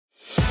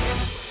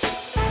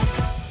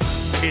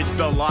It's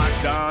the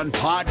Locked On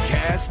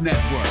Podcast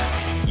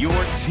Network, your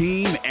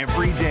team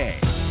every day.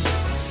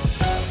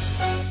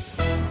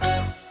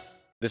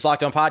 This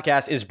Locked On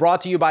Podcast is brought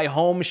to you by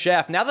Home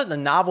Chef. Now that the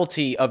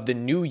novelty of the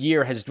new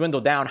year has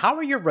dwindled down, how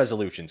are your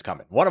resolutions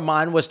coming? One of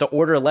mine was to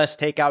order less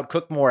takeout,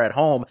 cook more at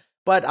home,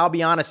 but I'll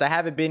be honest, I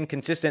haven't been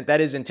consistent. That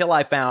is until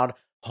I found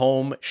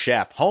Home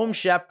Chef. Home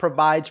Chef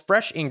provides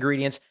fresh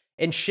ingredients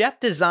and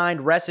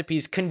chef-designed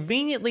recipes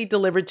conveniently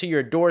delivered to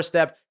your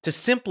doorstep to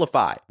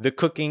simplify the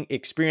cooking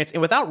experience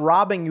and without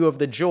robbing you of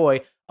the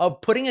joy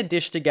of putting a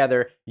dish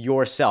together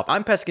yourself.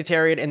 I'm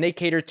pescatarian and they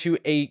cater to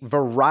a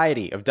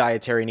variety of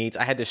dietary needs.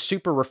 I had this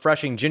super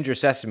refreshing ginger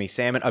sesame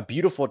salmon, a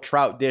beautiful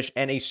trout dish,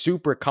 and a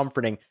super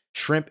comforting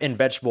shrimp and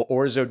vegetable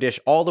orzo dish,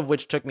 all of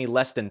which took me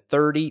less than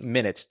 30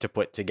 minutes to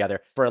put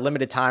together. For a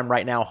limited time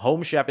right now,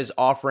 Home Chef is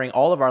offering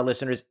all of our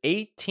listeners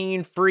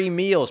 18 free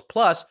meals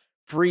plus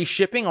free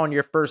shipping on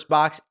your first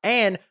box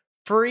and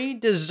free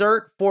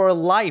dessert for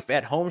life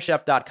at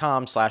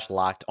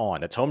homechef.com/lockedon.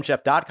 That's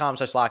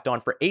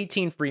homechef.com/lockedon for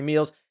 18 free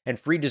meals and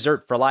free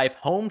dessert for life.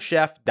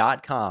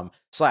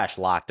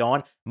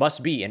 Homechef.com/lockedon.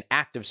 Must be an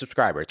active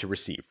subscriber to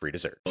receive free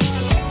dessert.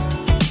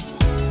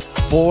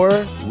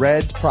 4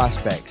 Reds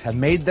prospects have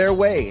made their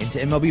way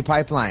into MLB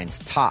Pipeline's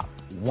top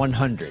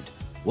 100.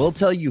 We'll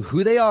tell you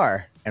who they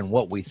are and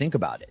what we think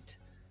about it.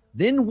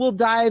 Then we'll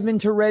dive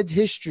into Reds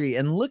history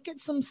and look at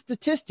some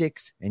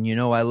statistics, and you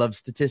know I love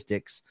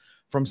statistics,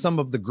 from some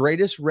of the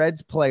greatest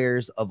Reds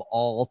players of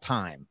all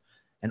time.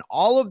 And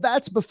all of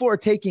that's before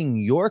taking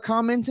your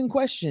comments and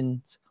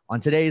questions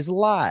on today's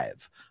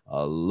live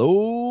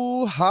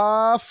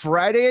Aloha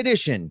Friday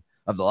edition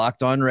of the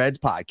Locked On Reds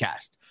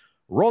podcast.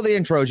 Roll the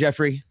intro,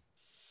 Jeffrey.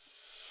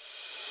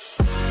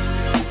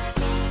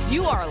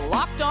 You are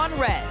Locked On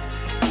Reds,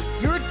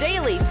 your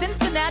daily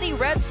Cincinnati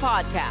Reds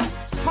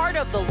podcast, part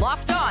of the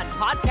Locked On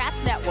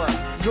Podcast Network,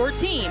 your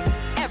team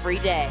every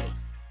day.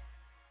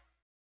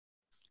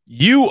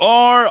 You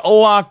are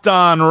Locked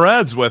On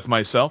Reds with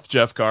myself,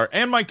 Jeff Carr,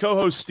 and my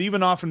co-host,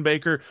 Stephen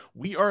Offenbaker.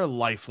 We are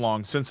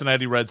lifelong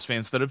Cincinnati Reds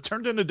fans that have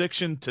turned an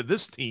addiction to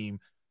this team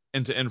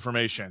into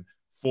information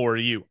for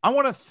you. I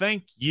want to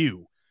thank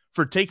you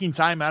for taking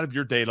time out of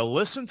your day to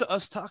listen to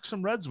us talk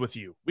some Reds with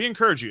you. We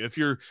encourage you, if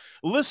you're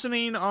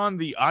listening on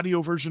the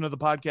audio version of the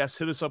podcast,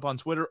 hit us up on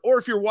Twitter, or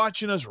if you're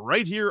watching us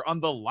right here on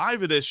the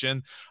live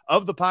edition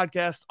of the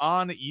podcast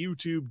on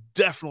YouTube,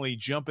 definitely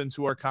jump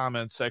into our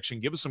comments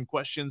section. Give us some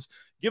questions.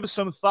 Give us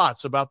some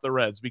thoughts about the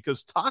Reds,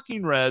 because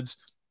talking Reds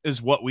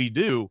is what we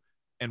do,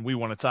 and we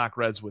want to talk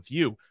Reds with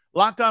you.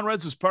 Locked On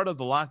Reds is part of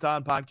the Locked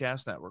On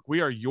Podcast Network.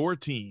 We are your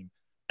team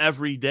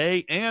every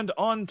day, and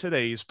on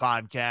today's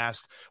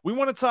podcast, we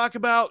want to talk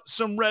about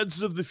some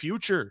Reds of the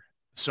future,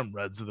 some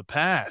Reds of the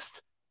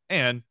past,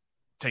 and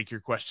take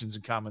your questions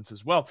and comments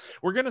as well.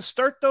 We're going to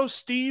start, though,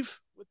 Steve,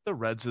 with the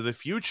Reds of the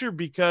future,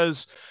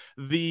 because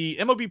the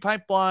MLB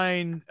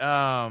Pipeline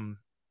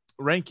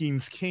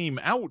rankings came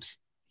out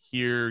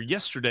here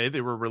yesterday.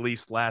 They were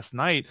released last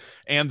night,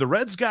 and the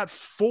Reds got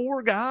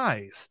 4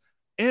 guys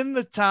in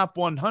the top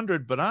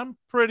 100, but I'm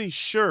pretty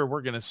sure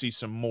we're going to see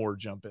some more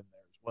jump in there.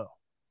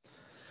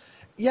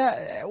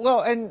 Yeah,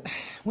 well, and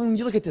when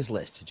you look at this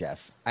list,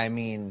 Jeff, I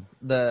mean,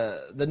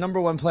 the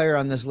number one player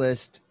on this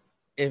list,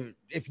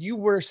 if you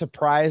were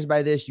surprised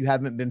by this, you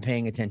haven't been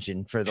paying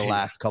attention for the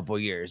last couple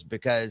of years,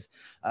 because,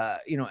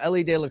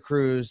 Ellie De La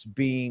Cruz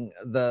being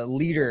the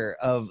leader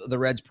of the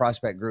Reds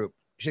prospect group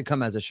should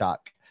come as a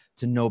shock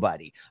to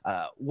nobody.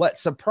 What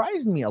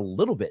surprised me a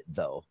little bit,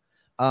 though,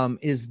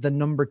 is the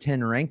number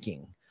 10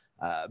 ranking.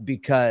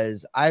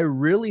 Because I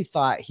really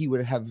thought he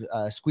would have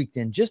squeaked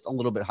in just a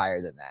little bit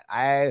higher than that.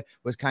 I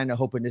was kind of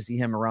hoping to see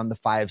him around the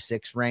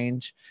 5-6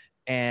 range.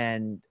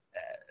 And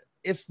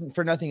if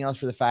for nothing else,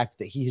 for the fact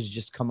that he has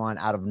just come on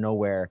out of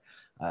nowhere.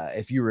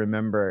 If you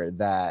remember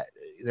that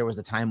there was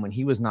a time when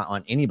he was not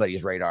on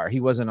anybody's radar. He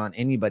wasn't on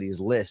anybody's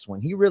list.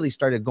 When he really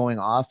started going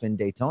off in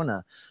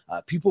Daytona,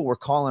 people were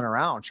calling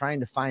around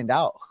trying to find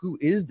out, who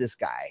is this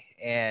guy?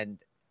 And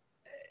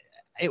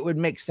it would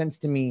make sense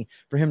to me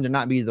for him to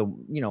not be the,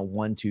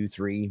 1, 2,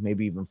 3,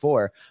 maybe even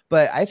 4.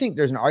 But I think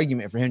there's an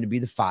argument for him to be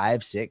the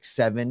 5, 6,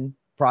 7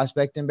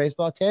 prospect in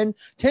baseball. 10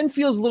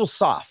 feels a little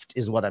soft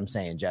is what I'm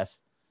saying, Jeff.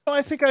 No,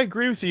 I think I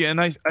agree with you. And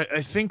I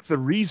think the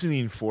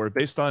reasoning for it,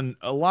 based on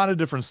a lot of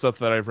different stuff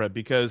that I've read,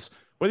 because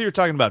whether you're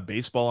talking about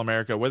Baseball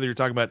America, whether you're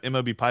talking about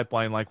MLB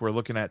Pipeline like we're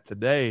looking at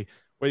today,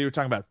 whether you're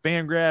talking about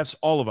Fangraphs,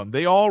 all of them,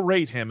 they all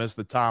rate him as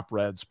the top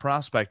Reds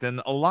prospect.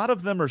 And a lot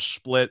of them are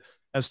split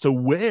as to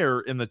where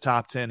in the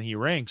top 10 he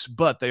ranks,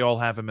 but they all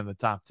have him in the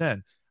top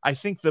 10. I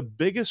think the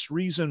biggest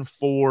reason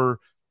for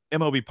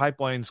MLB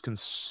Pipeline's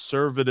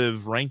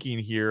conservative ranking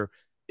here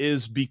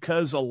is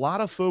because a lot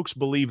of folks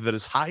believe that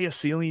as high a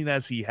ceiling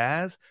as he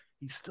has,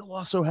 he still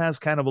also has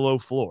kind of a low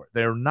floor.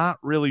 They're not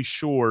really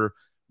sure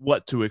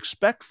what to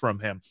expect from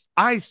him.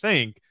 I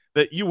think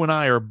that you and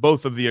I are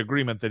both of the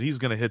agreement that he's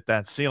going to hit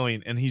that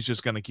ceiling and he's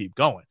just going to keep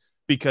going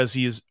because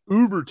he is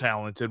uber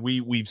talented.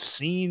 We've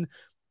seen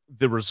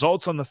the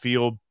results on the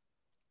field.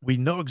 We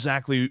know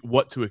exactly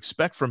what to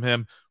expect from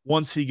him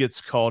once he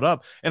gets called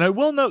up. And I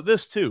will note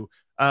this too.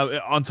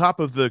 On top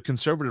of the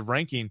conservative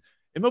ranking,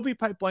 MLB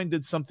Pipeline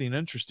did something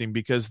interesting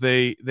because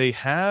they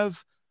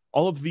have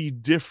all of the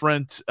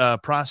different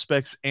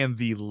prospects and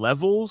the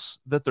levels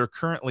that they're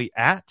currently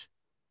at.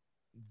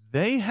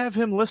 They have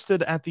him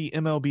listed at the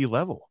MLB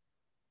level.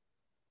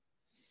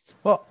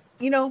 Well,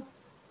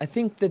 I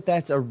think that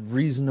that's a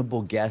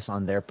reasonable guess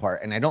on their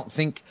part. And I don't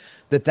think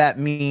that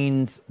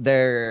means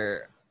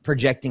they're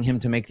projecting him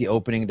to make the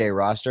opening day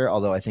roster,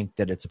 although I think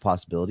that it's a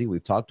possibility.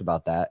 We've talked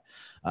about that.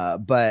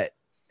 But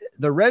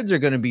the Reds are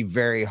going to be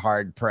very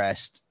hard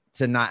pressed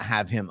to not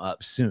have him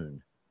up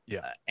soon.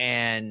 Yeah.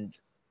 And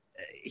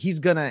he's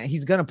going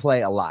to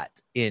play a lot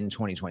in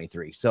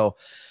 2023. So,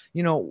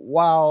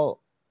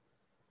 while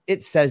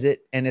it says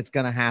it and it's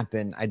going to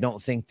happen, I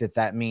don't think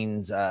that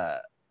means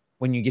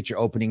when you get your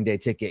opening day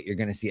ticket, you're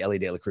going to see Ellie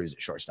De La Cruz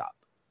at shortstop.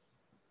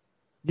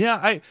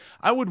 Yeah,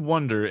 I would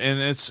wonder. And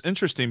it's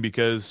interesting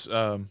because,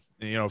 a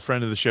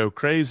friend of the show,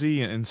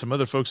 Crazy, and some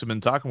other folks have been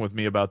talking with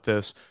me about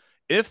this.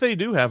 If they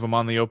do have him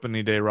on the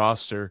opening day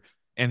roster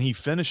and he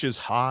finishes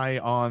high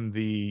on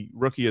the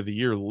Rookie of the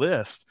Year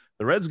list,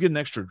 the Reds get an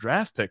extra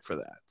draft pick for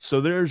that.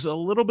 So there's a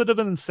little bit of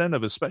an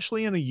incentive,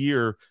 especially in a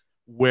year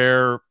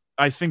where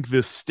I think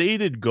the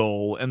stated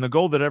goal and the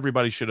goal that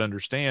everybody should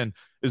understand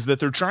is that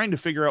they're trying to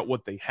figure out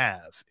what they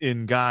have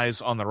in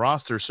guys on the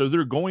roster. So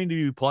they're going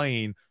to be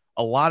playing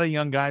a lot of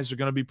young guys. They're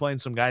going to be playing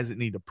some guys that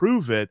need to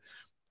prove it.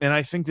 And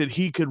I think that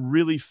he could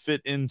really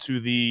fit into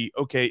the,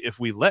 okay, if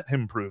we let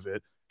him prove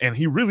it and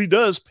he really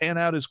does pan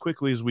out as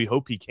quickly as we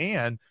hope he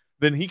can,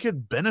 then he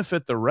could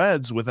benefit the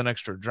Reds with an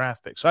extra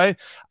draft pick. So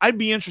I'd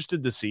be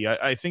interested to see.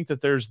 I think that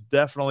there's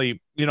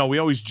definitely, we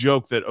always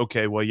joke that,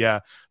 okay, well, yeah,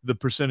 the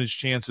percentage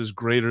chance is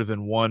greater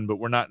than 1, but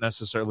we're not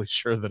necessarily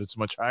sure that it's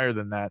much higher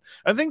than that.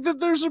 I think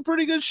that there's a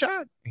pretty good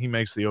shot he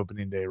makes the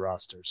opening day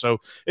roster. So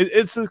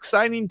it's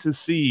exciting to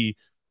see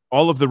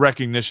all of the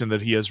recognition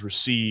that he has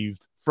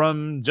received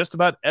from just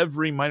about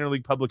every minor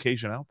league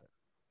publication out there.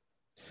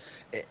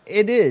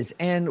 It is.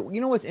 And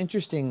what's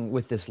interesting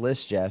with this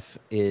list, Jeff,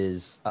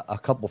 is a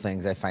couple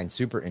things I find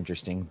super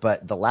interesting,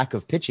 but the lack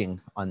of pitching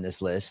on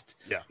this list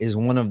is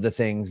one of the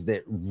things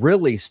that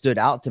really stood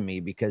out to me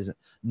because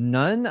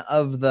none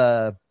of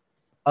the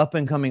up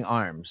and coming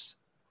arms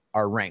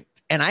are ranked.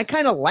 And I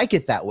kind of like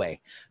it that way.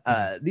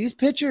 These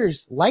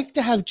pitchers like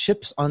to have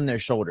chips on their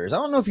shoulders. I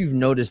don't know if you've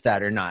noticed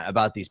that or not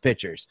about these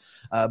pitchers,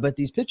 but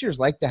these pitchers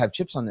like to have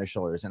chips on their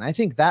shoulders. And I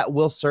think that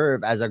will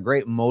serve as a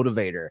great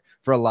motivator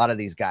for a lot of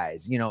these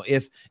guys.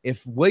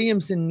 If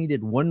Williamson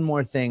needed one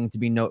more thing to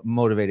be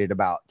motivated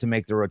about to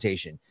make the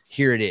rotation,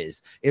 here it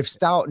is. If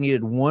Stout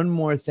needed one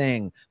more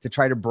thing to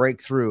try to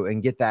break through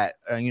and get that,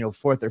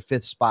 4th or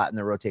 5th spot in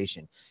the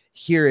rotation,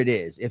 here it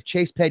is. If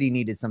Chase Petty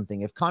needed something,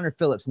 if Connor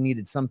Phillips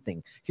needed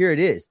something, here it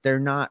is. They're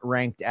not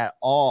ranked at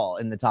all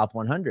in the top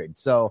 100.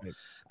 So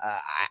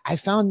I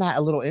found that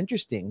a little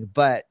interesting,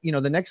 but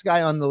the next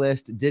guy on the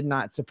list did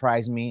not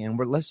surprise me. And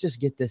let's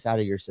just get this out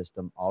of your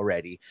system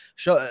already.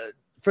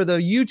 For the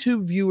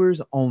YouTube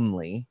viewers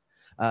only,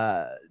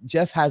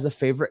 Jeff has a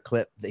favorite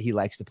clip that he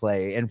likes to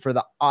play. And for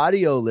the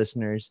audio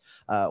listeners,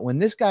 when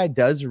this guy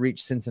does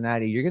reach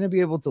Cincinnati, you're going to be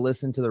able to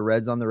listen to the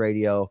Reds on the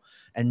radio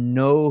and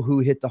know who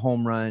hit the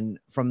home run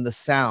from the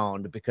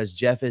sound because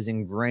Jeff is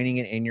ingraining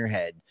it in your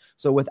head.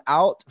 So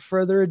without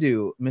further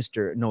ado,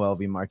 Mr. Noel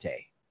V. Marte.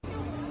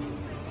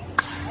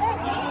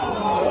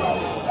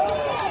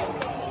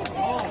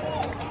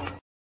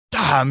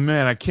 Ah,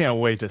 man, I can't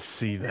wait to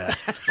see that.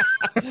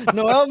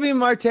 Noel V.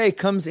 Marte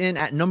comes in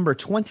at number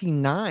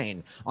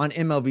 29 on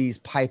MLB's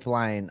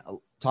Pipeline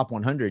Top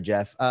 100,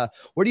 Jeff.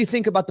 What do you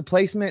think about the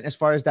placement as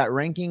far as that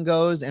ranking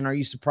goes? And are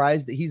you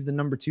surprised that he's the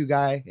number 2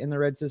 guy in the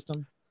Red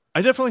system?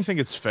 I definitely think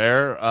it's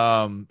fair.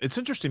 It's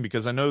interesting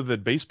because I know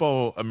that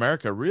Baseball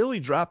America really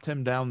dropped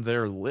him down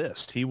their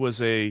list. He was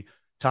a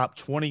top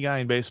 20 guy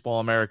in Baseball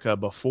America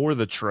before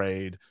the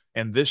trade.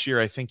 And this year,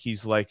 I think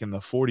he's like in the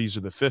 40s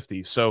or the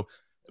 50s. So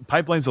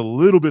Pipeline's a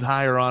little bit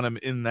higher on him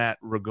in that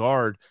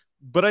regard,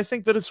 but I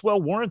think that it's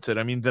well warranted.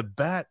 I mean, the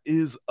bat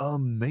is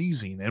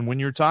amazing. And when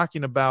you're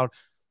talking about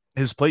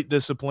his plate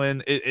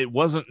discipline, it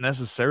wasn't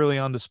necessarily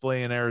on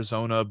display in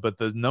Arizona, but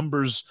the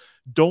numbers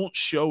don't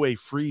show a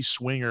free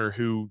swinger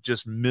who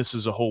just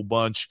misses a whole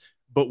bunch.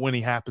 But when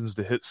he happens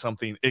to hit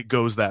something, it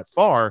goes that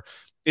far.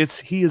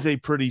 He is a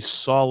pretty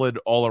solid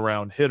all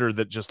around hitter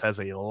that just has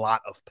a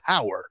lot of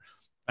power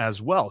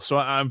as well. So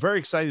I'm very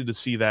excited to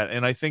see that.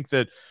 And I think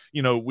that,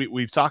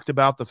 we've talked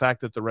about the fact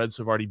that the Reds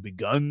have already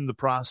begun the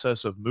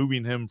process of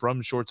moving him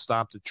from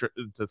shortstop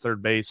to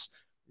third base.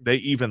 They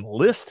even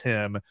list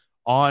him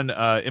on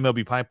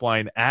MLB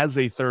Pipeline as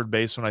a third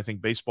baseman. I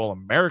think Baseball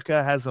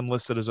America has him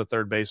listed as a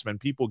third baseman.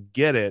 People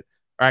get it.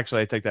 Or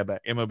actually, I take that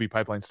back. MLB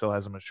Pipeline still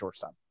has him as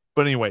shortstop.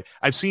 But anyway,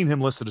 I've seen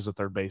him listed as a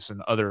third base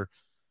in other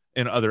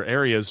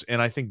areas.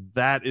 And I think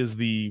that is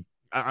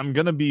I'm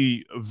going to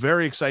be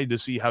very excited to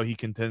see how he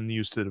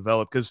continues to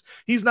develop because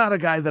he's not a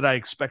guy that I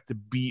expect to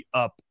be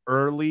up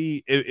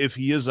early. If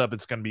he is up,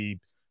 it's going to be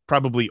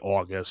probably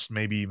August,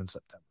 maybe even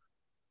September.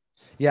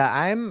 Yeah,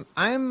 I'm,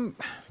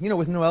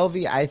 with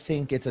Noelvi, I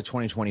think it's a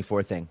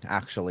 2024 thing,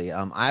 actually.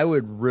 I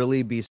would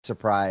really be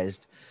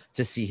surprised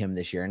to see him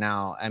this year.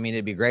 Now, I mean,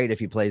 it'd be great if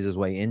he plays his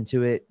way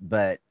into it,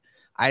 but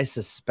I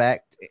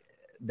suspect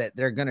that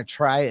they're going to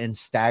try and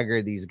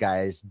stagger these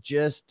guys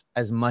just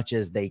as much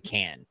as they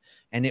can.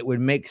 And it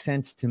would make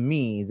sense to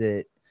me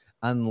that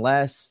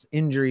unless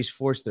injuries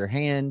force their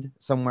hand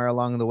somewhere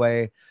along the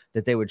way,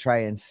 that they would try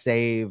and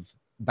save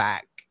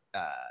back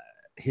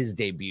his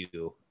debut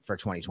for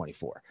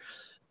 2024.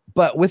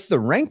 But with the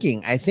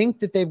ranking, I think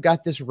that they've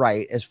got this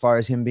right as far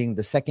as him being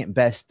the second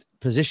best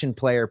position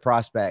player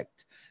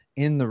prospect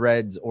in the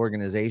Reds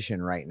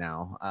organization right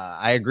now.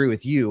 I agree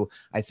with you.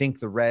 I think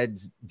the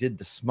Reds did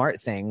the smart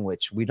thing,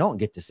 which we don't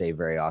get to say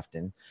very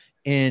often,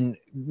 in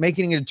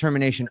making a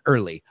determination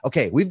early.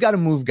 Okay, we've got to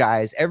move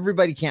guys.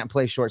 Everybody can't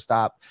play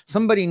shortstop.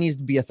 Somebody needs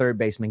to be a third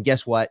baseman.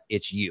 Guess what?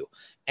 It's you.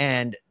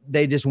 And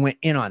they just went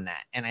in on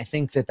that. And I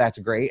think that that's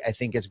great. I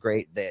think it's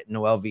great that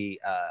Noelvi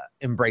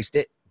embraced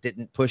it,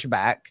 didn't push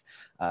back.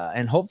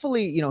 And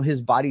hopefully,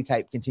 his body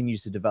type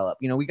continues to develop.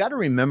 We got to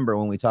remember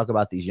when we talk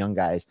about these young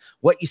guys,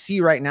 what you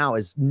see right now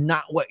is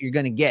not what you're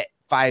going to get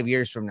 5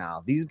 years from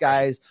now. These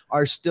guys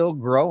are still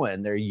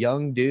growing. They're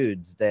young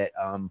dudes that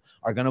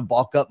are going to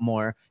bulk up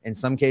more. In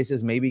some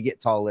cases, maybe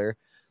get taller.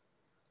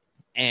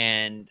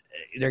 And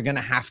they're going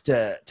to have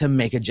to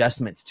make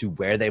adjustments to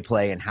where they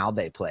play and how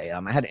they play.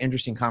 I had an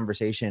interesting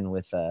conversation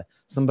with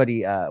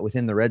somebody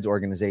within the Reds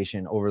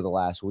organization over the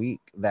last week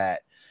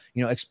that,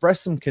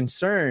 expressed some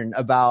concern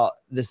about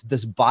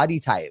this body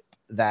type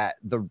that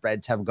the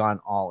Reds have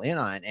gone all in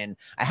on. And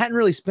I hadn't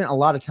really spent a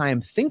lot of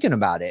time thinking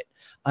about it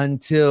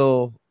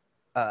until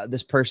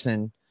this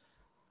person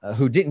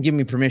who didn't give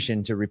me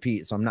permission to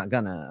repeat, so I'm not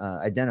going to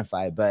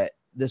identify, but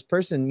this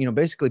person,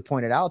 basically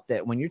pointed out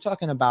that when you're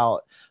talking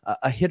about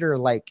a hitter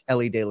like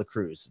Elly De La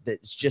Cruz,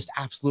 that's just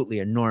absolutely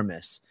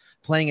enormous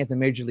playing at the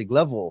major league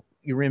level,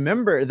 you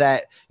remember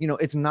that,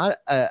 it's not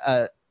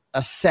a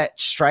set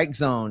strike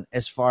zone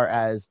as far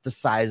as the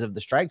size of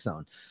the strike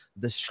zone.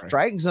 The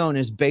strike zone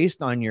is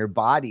based on your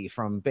body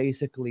from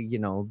basically,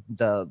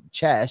 the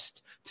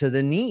chest to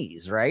the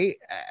knees, right?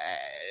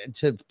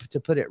 To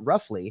put it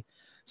roughly.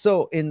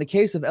 So in the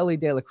case of Elly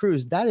De La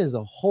Cruz, that is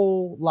a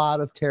whole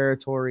lot of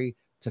territory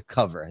to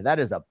cover. That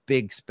is a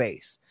big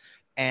space.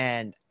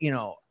 And,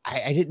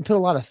 I didn't put a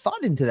lot of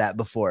thought into that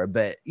before,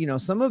 but,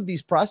 some of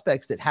these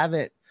prospects that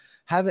haven't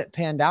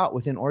panned out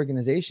within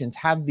organizations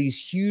have these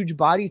huge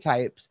body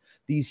types,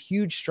 these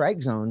huge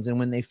strike zones. And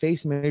when they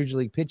face major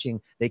league pitching,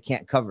 they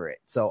can't cover it.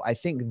 So I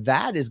think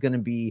that is going to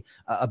be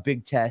a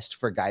big test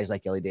for guys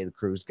like Elly De La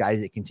Cruz,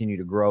 guys that continue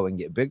to grow and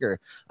get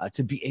bigger,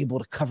 to be able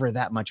to cover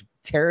that much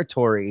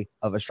territory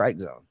of a strike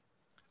zone.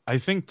 I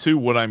think too,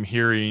 what I'm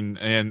hearing,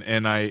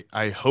 and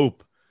I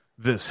hope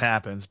this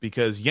happens,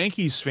 because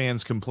Yankees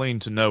fans complain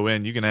to no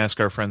end. You can ask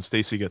our friend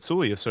Stacey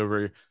Gatsoulias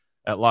over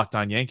at Locked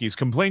On Yankees,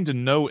 complain to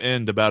no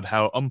end about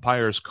how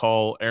umpires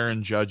call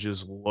Aaron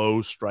Judge's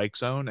low strike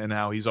zone and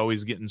how he's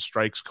always getting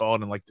strikes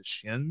called in like the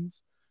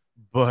shins.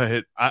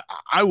 But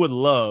I would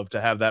love to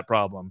have that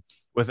problem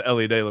with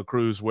Elly De La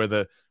Cruz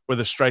where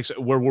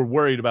we're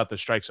worried about the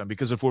strike zone,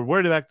 because if we're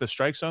worried about the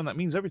strike zone, that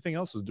means everything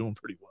else is doing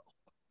pretty well.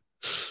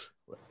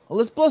 Well,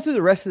 let's blow through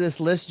the rest of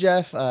this list,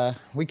 Jeff.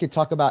 We could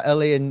talk about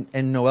Elly and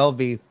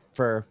Noelvi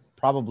for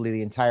probably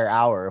the entire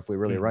hour if we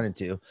really run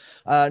into.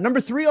 Number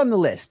 3 on the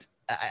list.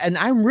 And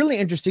I'm really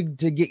interested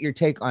to get your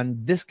take on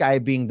this guy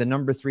being the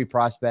number 3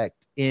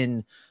 prospect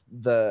in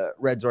the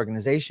Reds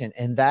organization,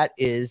 and that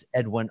is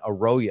Edwin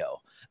Arroyo.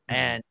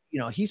 And,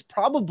 he's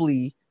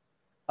probably,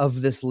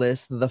 of this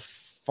list, the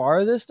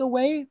farthest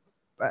away,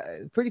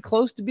 pretty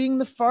close to being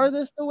the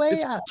farthest away.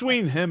 It's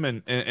between him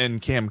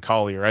and Cam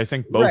Collier. I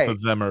think both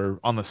of them are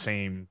on the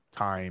same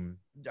time.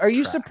 Are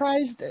you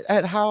surprised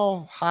at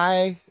how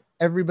high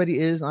everybody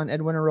is on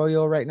Edwin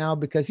Arroyo right now?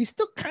 Because he's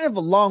still kind of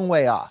a long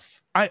way off.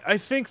 I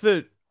think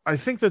that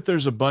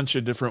there's a bunch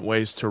of different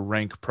ways to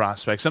rank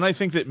prospects, and I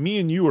think that me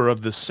and you are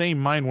of the same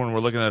mind when we're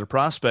looking at a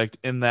prospect,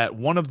 in that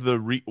one of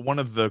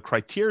the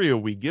criteria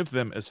we give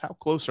them is how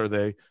close are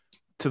they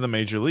to the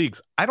major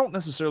leagues. I don't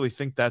necessarily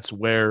think that's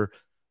where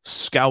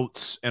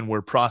scouts and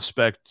where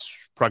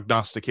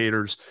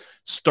prognosticators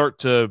start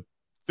to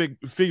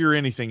figure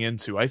anything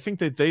into. I think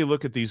that they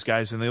look at these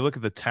guys and they look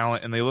at the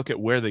talent and they look at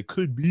where they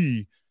could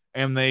be,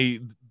 and they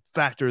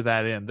factor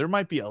that in. There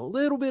might be a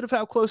little bit of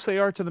how close they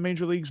are to the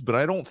major leagues, but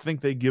I don't think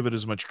they give it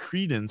as much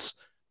credence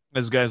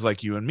as guys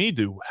like you and me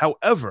do.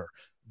 However,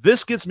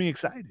 this gets me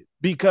excited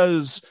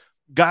because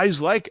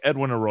guys like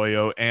Edwin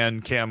Arroyo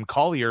and Cam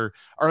Collier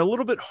are a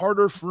little bit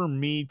harder for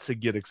me to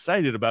get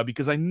excited about,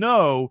 because I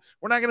know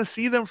we're not going to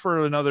see them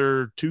for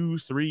another 2,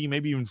 3,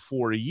 maybe even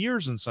 4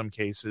 years in some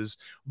cases,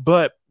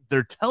 but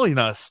they're telling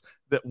us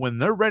that when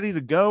they're ready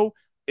to go,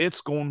 it's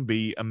going to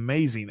be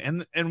amazing.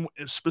 And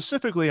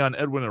specifically on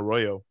Edwin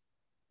Arroyo,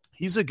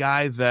 he's a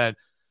guy that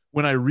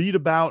when I read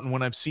about and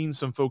when I've seen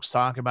some folks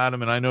talk about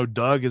him, and I know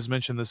Doug has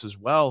mentioned this as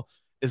well,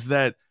 is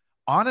that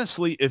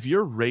honestly, if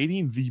you're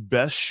rating the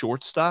best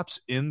shortstops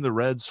in the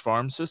Reds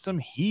farm system,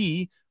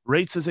 he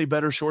rates as a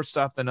better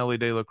shortstop than Elly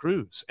De La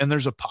Cruz. And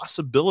there's a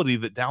possibility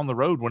that down the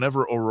road,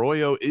 whenever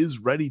Arroyo is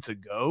ready to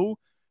go,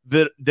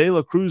 that De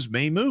La Cruz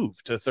may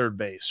move to third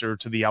base or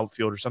to the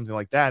outfield or something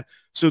like that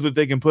so that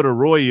they can put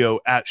Arroyo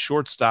at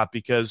shortstop,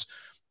 because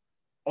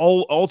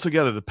all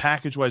together, the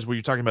package-wise, where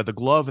you're talking about the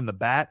glove and the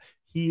bat,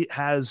 he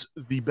has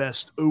the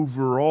best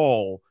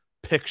overall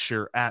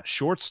picture at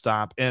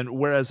shortstop, and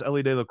whereas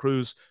Elly De La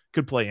Cruz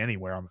could play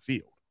anywhere on the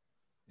field.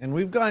 And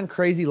we've gone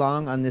crazy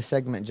long on this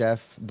segment,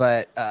 Jeff,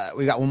 but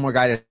we got one more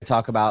guy to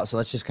talk about, so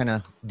let's just kind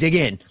of dig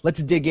in.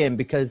 Let's dig in,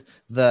 because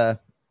the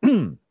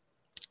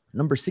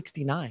number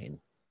 69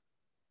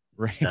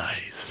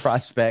 ranked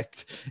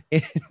prospect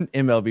in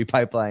MLB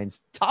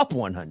Pipeline's top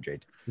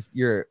 100 is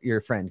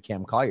your friend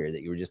Cam Collier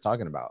that you were just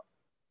talking about.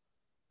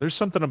 There's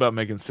something about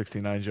making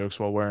 69 jokes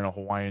while wearing a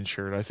Hawaiian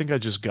shirt. I think I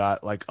just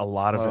got like a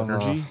lot of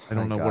energy. I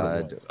don't know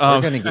what it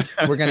was.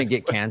 We're gonna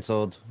get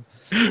canceled.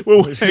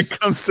 Well, when it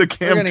comes to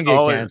Cam we're gonna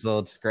Collier, get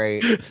canceled. It's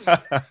great.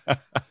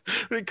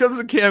 When it comes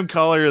to Cam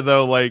Collier,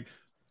 though, like,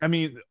 I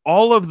mean,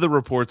 all of the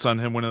reports on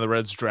him when the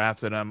Reds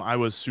drafted him, I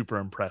was super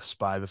impressed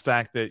by the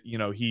fact that, you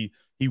know, he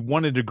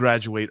wanted to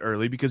graduate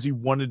early because he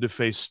wanted to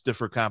face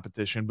stiffer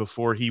competition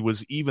before he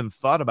was even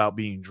thought about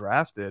being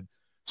drafted.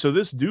 So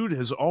this dude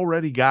has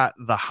already got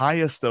the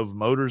highest of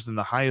motors and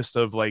the highest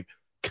of like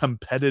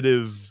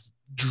competitive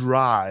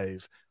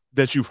drive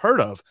that you've heard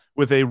of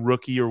with a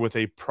rookie or with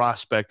a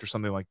prospect or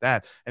something like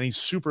that. And he's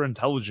super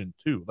intelligent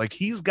too. Like,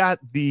 he's got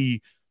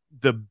the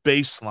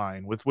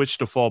baseline with which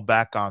to fall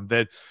back on,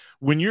 that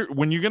when you're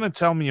going to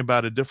tell me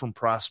about a different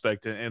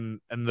prospect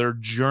and their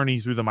journey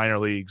through the minor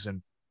leagues,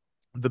 and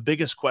the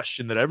biggest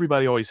question that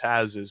everybody always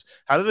has is,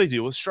 how do they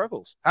deal with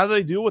struggles? How do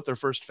they deal with their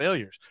first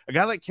failures? A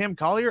guy like Cam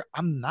Collier,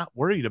 I'm not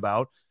worried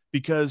about,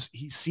 because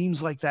he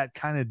seems like that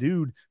kind of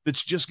dude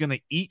that's just going to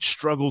eat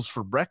struggles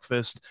for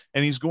breakfast,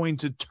 and he's going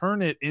to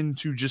turn it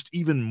into just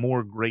even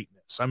more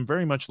greatness. I'm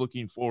very much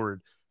looking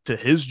forward to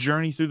his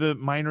journey through the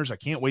minors. I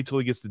can't wait till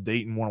he gets to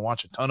Dayton. Want to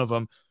watch a ton of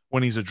him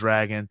when he's a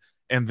Dragon.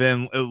 And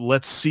then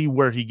let's see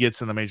where he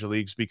gets in the major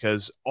leagues,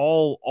 because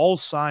all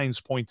signs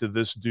point to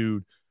this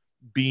dude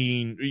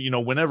being, you know,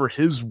 whenever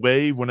his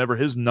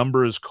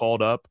number is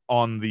called up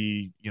on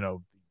the, you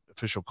know,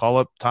 official call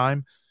up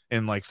time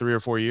in like 3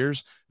 or 4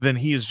 years, then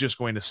he is just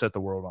going to set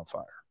the world on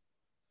fire.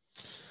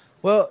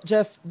 Well,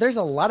 Jeff, there's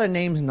a lot of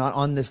names not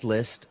on this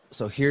list,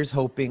 so here's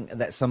hoping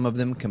that some of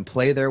them can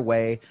play their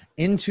way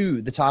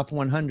into the top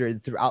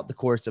 100 throughout the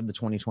course of the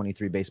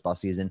 2023 baseball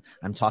season.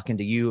 I'm talking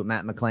to you,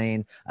 Matt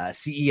McClain,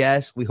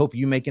 CES. We hope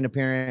you make an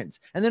appearance.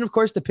 And then, of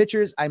course, the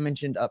pitchers I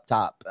mentioned up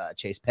top,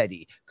 Chase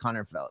Petty,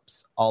 Connor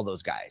Phillips, all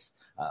those guys.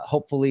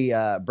 Hopefully,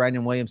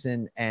 Brandon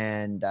Williamson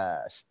and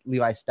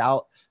Levi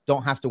Stout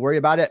don't have to worry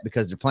about it,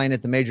 because they're playing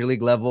at the major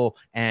league level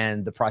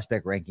and the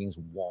prospect rankings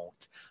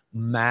won't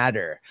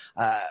matter.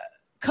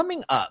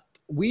 Coming up,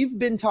 we've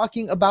been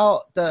talking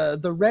about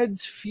the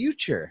Reds'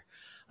 future,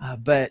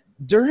 but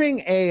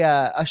during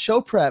a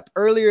show prep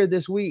earlier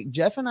this week,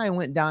 Jeff and I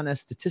went down a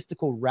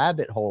statistical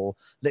rabbit hole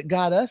that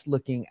got us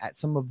looking at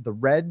some of the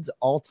Reds'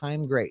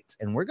 all-time greats,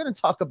 and we're going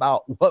to talk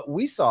about what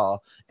we saw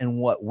and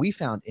what we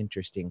found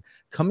interesting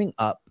coming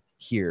up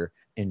here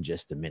in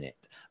just a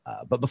minute.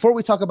 But before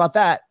we talk about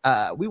that,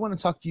 we want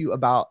to talk to you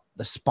about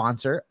the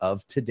sponsor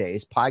of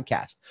today's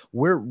podcast.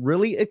 We're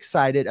really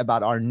excited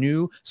about our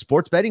new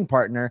sports betting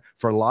partner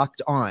for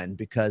Locked On,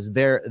 because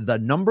they're the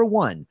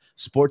 #1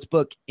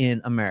 sportsbook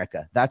in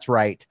America. That's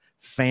right,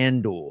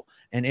 FanDuel.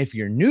 And if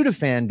you're new to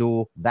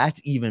FanDuel, that's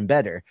even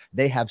better.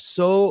 They have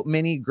so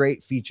many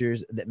great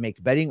features that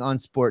make betting on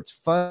sports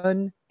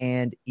fun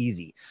and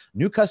easy.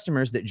 New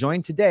customers that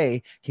join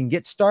today can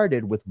get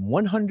started with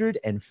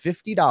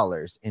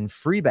 $150 in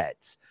free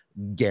bets,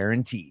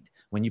 guaranteed.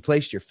 When you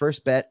place your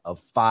first bet of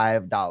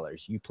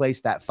 $5, you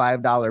place that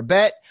 $5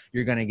 bet,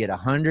 you're going to get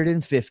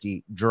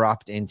 $150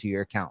 dropped into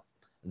your account.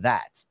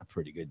 That's a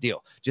pretty good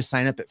deal. Just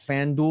sign up at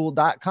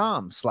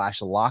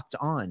fanduel.com/locked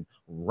on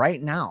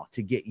right now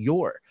to get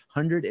your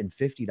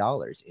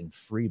 $150 in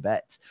free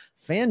bets.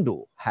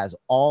 FanDuel has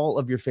all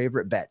of your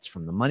favorite bets,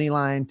 from the money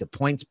line to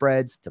point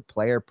spreads to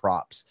player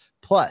props.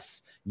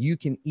 Plus, you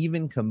can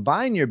even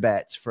combine your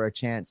bets for a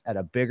chance at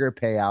a bigger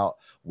payout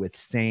with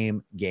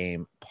same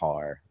game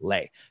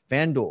parlay.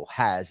 FanDuel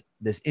has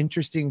this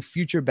interesting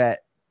future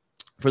bet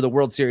for the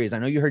World Series. I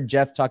know you heard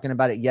Jeff talking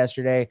about it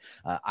yesterday.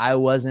 I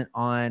wasn't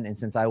on, and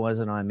since I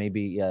wasn't on, maybe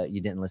you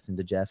didn't listen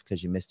to Jeff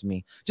because you missed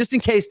me. Just in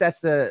case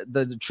that's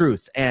the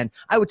truth. And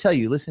I would tell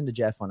you, listen to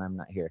Jeff when I'm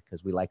not here,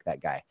 because we like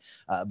that guy.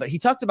 But he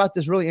talked about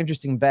this really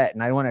interesting bet,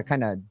 and I want to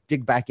kind of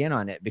dig back in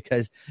on it,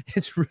 because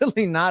it's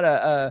really not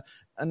a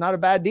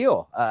bad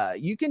deal.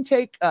 You can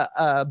take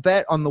a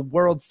bet on the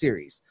World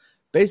Series,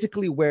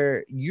 basically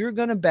where you're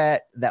going to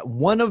bet that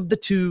one of the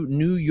two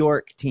New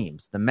York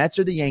teams, the Mets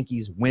or the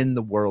Yankees, win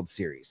the World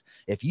Series.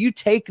 If you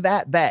take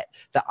that bet,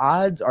 the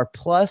odds are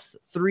plus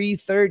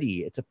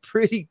 330. It's a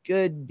pretty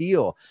good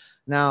deal.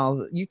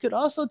 Now, you could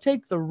also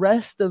take the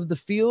rest of the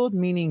field,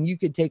 meaning you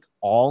could take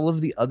all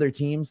of the other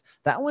teams.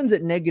 That one's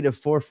at negative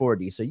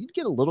 440. So you'd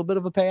get a little bit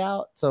of a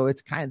payout. So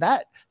it's kind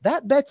of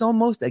that bet's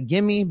almost a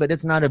gimme, but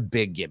it's not a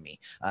big gimme.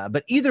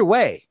 But either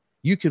way,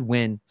 you could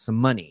win some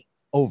money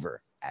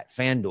over at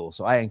FanDuel.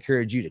 So I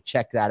encourage you to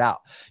check that out.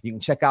 You can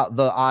check out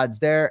the odds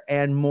there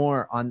and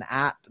more on the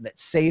app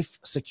that's safe,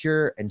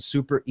 secure, and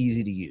super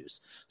easy to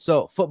use.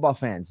 So football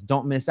fans,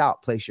 don't miss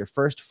out. Place your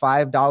first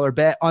 $5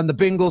 bet on the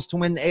Bengals to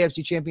win the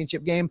AFC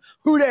Championship game.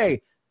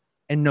 Hooray!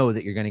 And know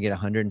that you're going to get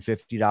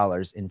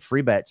 $150 in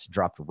free bets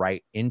dropped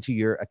right into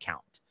your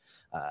account.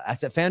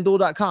 That's at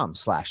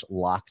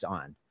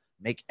FanDuel.com/locked-on.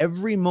 Make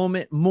every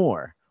moment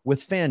more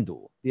with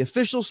FanDuel, the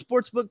official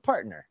sportsbook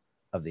partner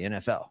of the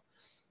NFL.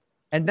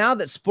 And now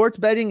that sports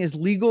betting is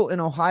legal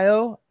in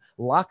Ohio,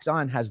 Locked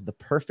On has the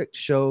perfect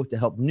show to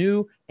help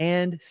new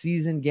and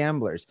seasoned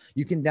gamblers.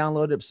 You can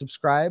download and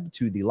subscribe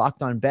to the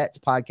Locked On Bets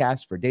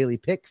podcast for daily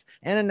picks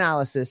and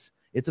analysis.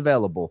 It's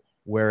available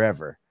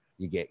wherever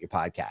you get your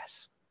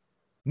podcasts.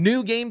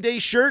 New game day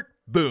shirt?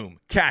 Boom,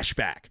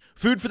 cashback.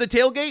 Food for the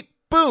tailgate?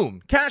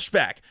 Boom,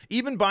 cashback.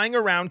 Even buying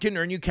a round can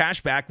earn you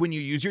cashback when you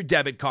use your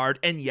debit card.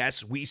 And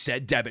yes, we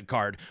said debit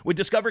card. With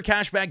Discover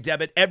Cashback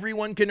Debit,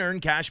 everyone can earn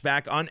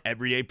cashback on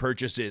everyday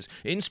purchases.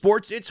 In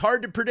sports, it's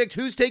hard to predict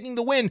who's taking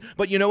the win,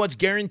 but you know what's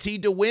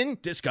guaranteed to win?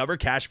 Discover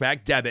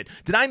Cashback Debit.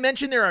 Did I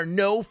mention there are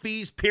no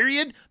fees,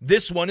 period?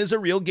 This one is a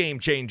real game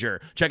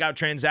changer. Check out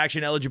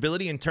transaction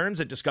eligibility and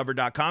terms at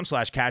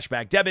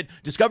discover.com/cashbackdebit.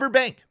 Discover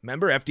Bank,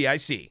 member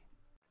FDIC.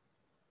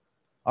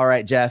 All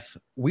right, Jeff,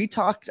 we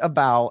talked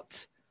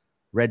about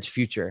Reds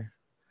future,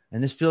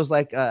 and this feels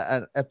like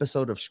an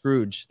episode of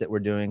Scrooge that we're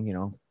doing, you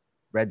know,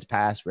 Reds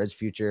past, Reds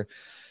future.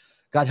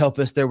 God help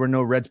us, there were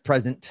no Reds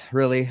present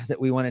really that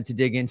we wanted to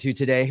dig into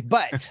today,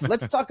 but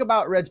let's talk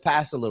about Reds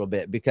past a little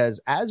bit, because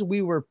as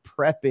we were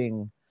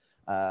prepping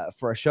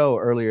for a show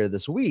earlier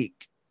this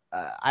week,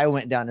 I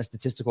went down a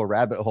statistical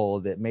rabbit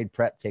hole that made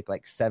prep take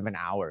like 7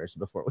 hours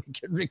before we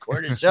could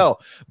record a show.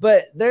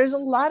 But there's a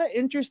lot of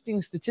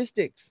interesting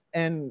statistics,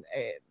 and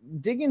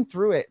digging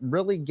through it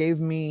really gave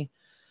me,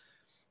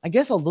 I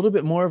guess, a little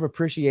bit more of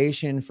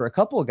appreciation for a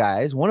couple of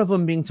guys, one of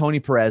them being Tony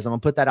Perez. I'm gonna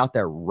put that out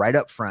there right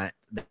up front,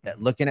 that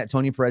looking at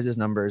Tony Perez's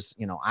numbers,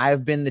 you know,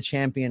 I've been the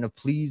champion of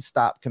please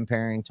stop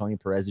comparing Tony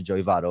Perez to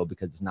Joey Votto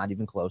because it's not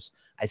even close.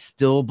 I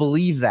still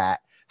believe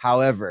that.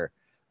 However,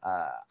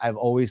 I've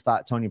always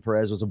thought Tony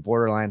Perez was a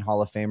borderline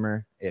Hall of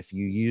Famer. If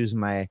you use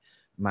my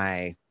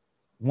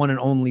one and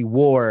only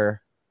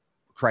WAR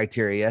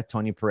criteria,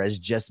 Tony Perez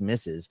just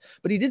misses,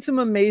 but he did some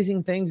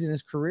amazing things in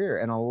his career.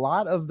 And a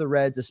lot of the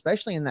Reds,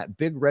 especially in that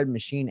big red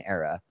machine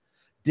era,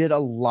 did a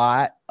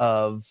lot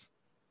of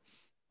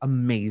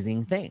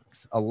amazing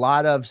things, a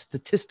lot of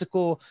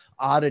statistical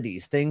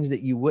oddities, things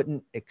that you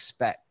wouldn't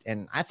expect.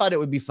 And I thought it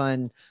would be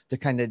fun to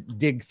kind of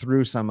dig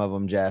through some of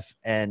them, Jeff.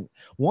 And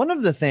one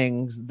of the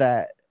things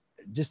that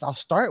just I'll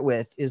start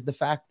with is the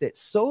fact that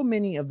so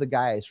many of the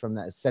guys from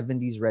that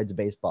 70s Reds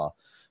baseball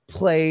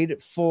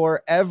played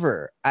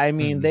forever. I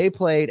mean, they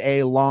played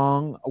a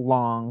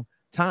long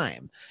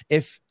time.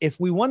 If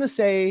we want to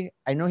say,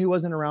 I know he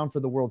wasn't around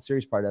for the World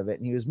Series part of it,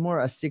 and he was more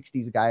a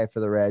 60s guy for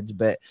the Reds,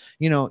 but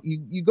you know,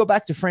 you go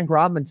back to Frank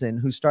Robinson,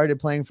 who started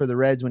playing for the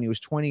Reds when he was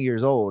 20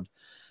 years old,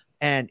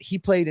 and he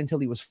played until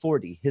he was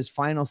 40. His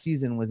final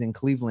season was in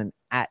Cleveland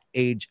at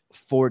age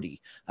 40.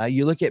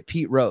 You look at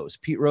Pete Rose.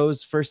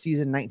 First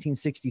season,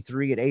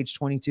 1963 at age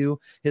 22.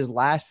 His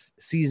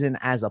last season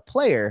as a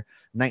player,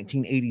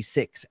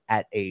 1986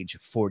 at age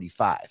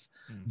 45.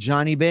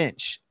 Johnny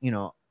Bench, you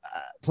know,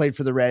 played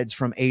for the Reds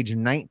from age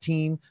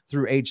 19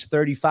 through age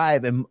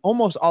 35, and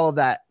almost all of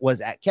that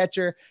was at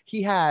catcher.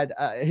 He had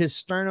his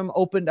sternum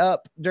opened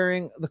up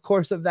during the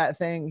course of that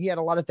thing. He had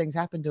a lot of things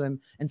happen to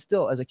him, and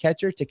still, as a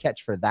catcher, to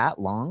catch for that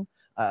long,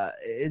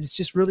 it's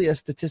just really a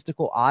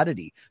statistical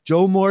oddity.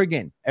 Joe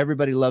Morgan,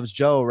 everybody loves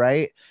Joe,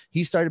 right?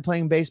 He started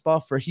playing baseball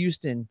for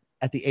Houston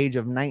at the age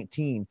of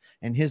 19,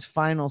 and his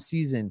final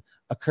season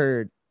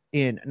occurred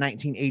in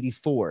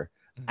 1984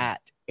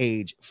 at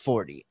age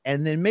 40.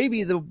 And then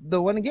maybe the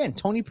one again,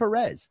 Tony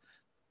Perez.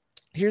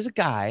 Here's a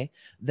guy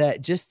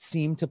that just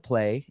seemed to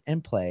play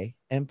and play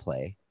and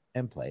play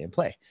and play and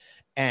play.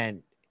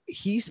 And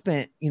he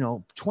spent,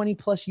 20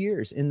 plus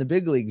years in the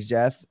big leagues,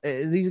 Jeff.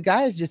 These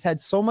guys just had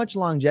so much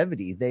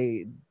longevity.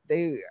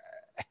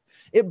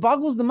 It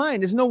boggles the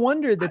mind. It's no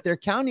wonder that their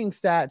counting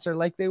stats are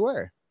like they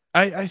were.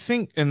 I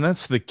think, and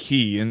that's the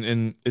key,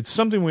 and it's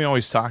something we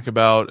always talk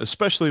about,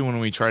 especially when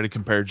we try to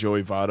compare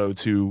Joey Votto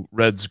to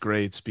Reds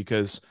greats,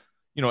 because,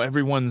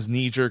 everyone's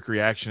knee-jerk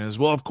reaction is,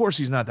 well, of course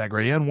he's not that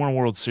great. He hadn't won a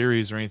World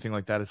Series or anything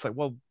like that. It's like,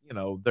 well,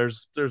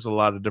 there's a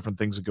lot of different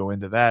things that go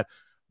into that.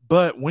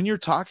 But when you're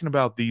talking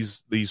about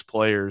these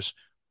players,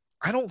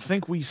 I don't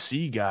think we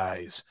see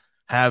guys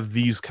have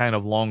these kind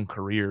of long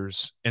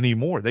careers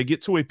anymore. They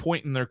get to a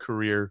point in their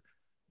career,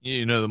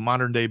 the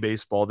modern day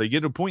baseball, they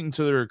get a point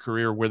into their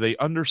career where they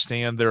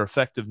understand their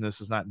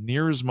effectiveness is not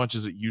near as much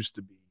as it used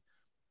to be.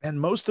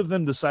 And most of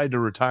them decide to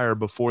retire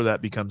before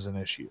that becomes an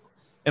issue.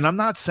 And I'm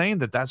not saying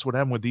that that's what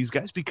happened with these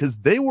guys, because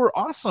they were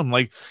awesome.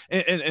 Like,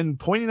 and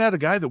pointing out a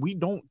guy that we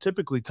don't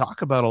typically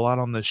talk about a lot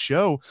on this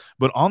show,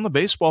 but on the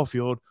baseball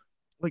field,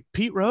 like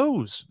Pete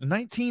Rose in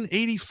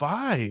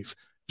 1985,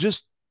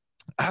 just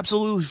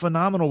absolutely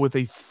phenomenal with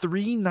a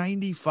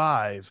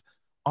 395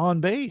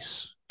 on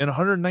base in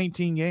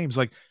 119 games.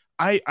 Like,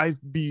 I'd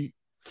be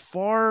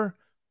far,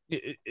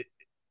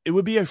 it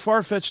would be a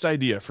far-fetched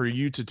idea for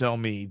you to tell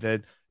me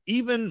that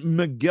even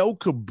Miguel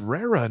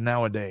Cabrera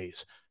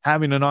nowadays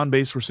having an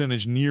on-base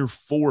percentage near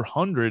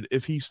 400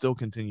 if he still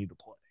continued to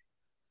play.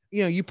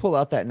 You know, you pull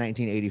out that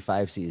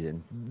 1985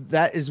 season.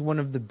 That is one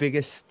of the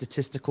biggest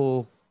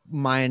statistical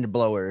mind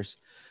blowers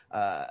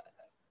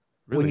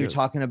when you're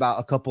talking about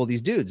a couple of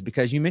these dudes,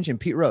 because you mentioned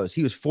Pete Rose.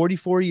 He was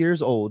 44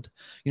 years old.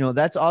 You know,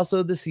 that's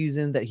also the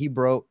season that he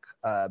broke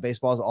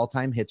baseball's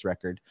all-time hits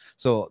record.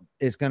 So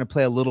it's going to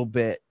play a little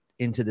bit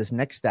into this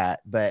next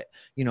stat. But,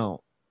 you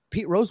know,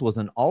 Pete Rose was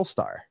an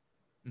all-star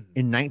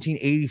in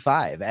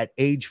 1985 at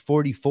age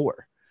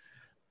 44.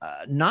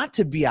 Not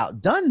to be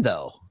outdone,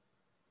 though,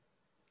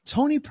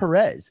 Tony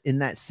Perez in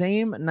that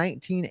same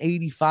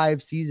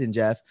 1985 season,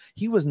 Jeff,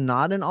 he was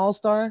not an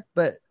all-star,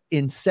 but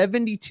in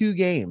 72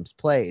 games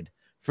played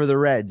for the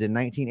Reds in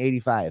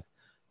 1985,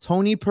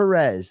 Tony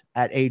Perez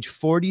at age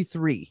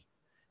 43,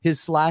 his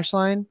slash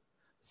line,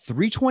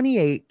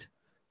 328,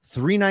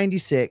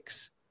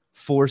 396,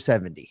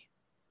 470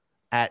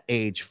 at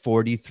age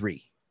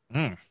 43.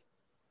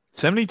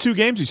 72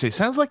 games, you say?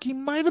 Sounds like he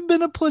might have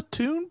been a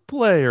platoon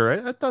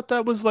player. I thought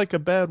that was like a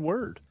bad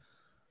word.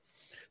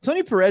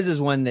 Tony Perez is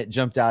one that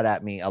jumped out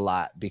at me a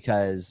lot,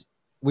 because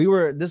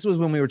this was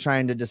when we were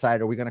trying to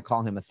decide, are we going to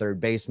call him a third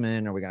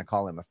baseman? Are we going to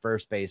call him a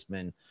first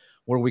baseman?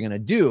 What are we going to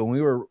do? And we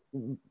were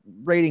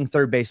rating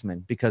third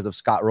baseman because of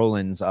Scott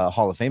Rowland's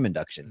Hall of Fame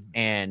induction.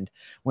 And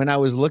when I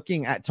was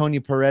looking at Tony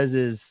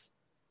Perez's,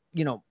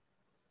 you know,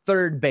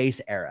 third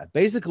base era,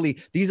 basically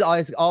these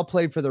guys all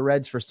played for the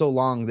Reds for so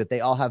long that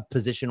they all have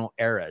positional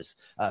eras.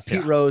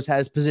 Pete Rose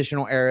has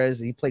positional eras.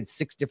 He played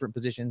 6 different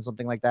positions,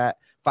 something like that,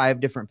 5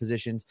 different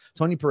positions.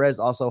 Tony Perez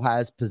also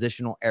has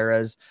positional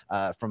eras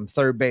from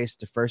third base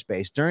to first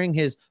base. During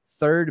his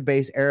third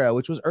base era,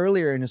 which was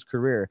earlier in his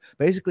career,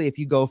 basically if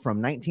you go from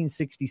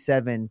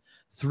 1967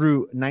 through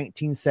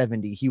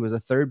 1970, he was a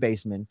third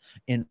baseman.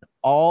 In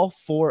all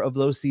 4 of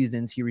those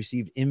seasons, he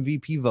received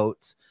MVP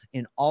votes.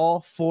 In all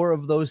 4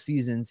 of those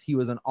seasons, he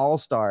was an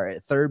all-star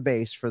at third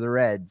base for the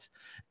Reds.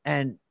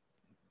 And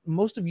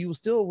most of you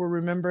still will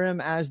remember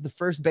him as the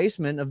first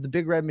baseman of the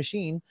Big Red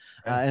Machine.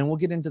 And we'll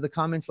get into the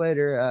comments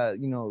later.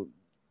 You know,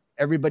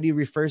 everybody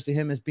refers to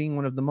him as being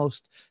one of the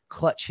most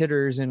clutch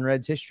hitters in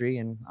Reds history.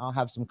 And I'll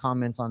have some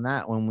comments on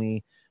that when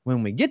we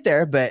get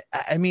there. But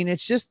I mean,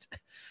 it's just,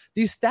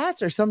 these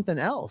stats are something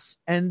else.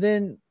 And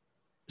then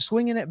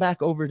swinging it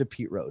back over to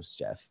Pete Rose,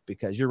 Jeff,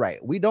 because you're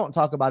right. We don't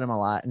talk about him a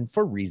lot, and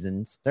for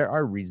reasons. There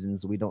are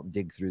reasons we don't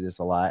dig through this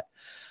a lot.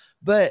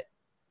 But,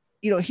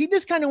 you know, he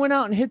just kind of went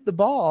out and hit the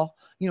ball.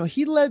 You know,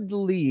 he led the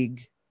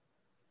league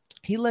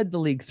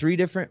 3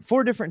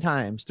 different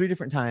times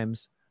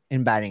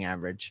in batting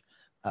average,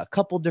 a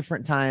couple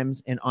different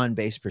times in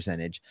on-base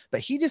percentage.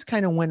 But he just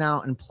kind of went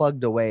out and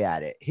plugged away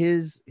at it.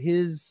 His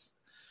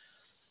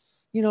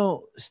you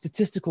know,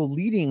 statistical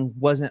leading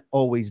wasn't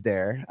always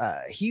there.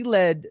 He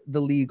led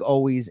the league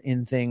always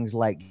in things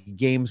like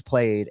games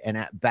played and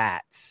at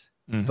bats,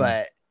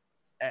 but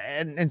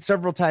and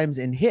several times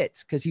in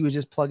hits, because he was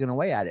just plugging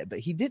away at it. But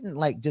he didn't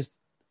like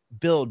just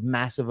build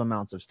massive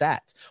amounts of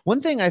stats.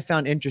 One thing I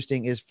found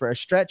interesting is for a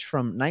stretch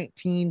from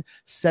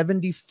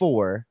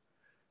 1974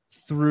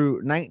 through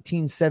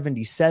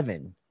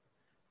 1977,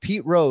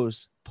 Pete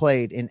Rose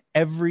played in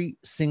every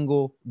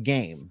single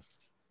game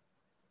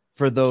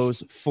for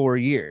those 4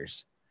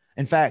 years.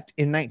 In fact,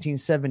 in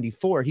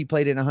 1974, he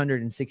played in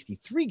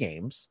 163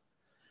 games.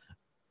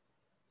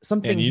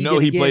 And you know,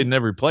 he played in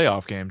every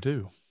playoff game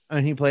too.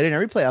 And he played in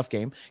every playoff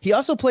game. He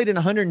also played in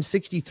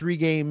 163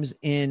 games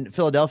in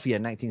Philadelphia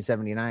in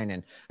 1979.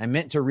 And I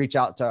meant to reach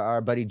out to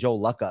our buddy Joe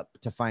Luckup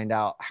to find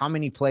out how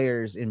many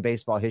players in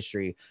baseball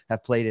history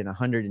have played in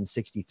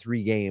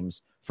 163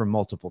 games for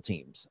multiple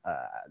teams.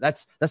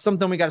 That's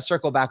something we got to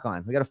circle back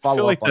on. We got to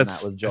follow up on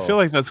that with Joe. I feel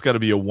like that's got to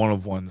be a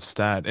 1-of-1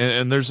 stat.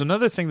 And there's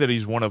another thing that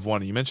he's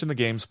 1-of-1. You mentioned the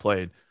games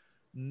played.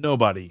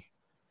 Nobody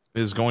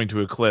is going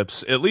to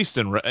eclipse, at least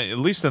in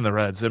the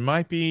Reds. It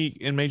might be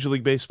in Major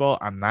League Baseball.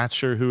 I'm not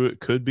sure who it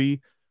could be,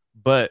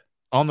 but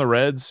on the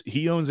Reds,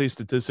 he owns a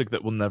statistic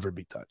that will never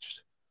be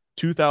touched.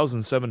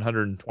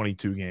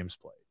 2,722 games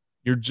played.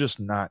 You're just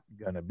not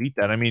going to beat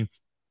that. I mean,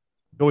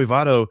 Joey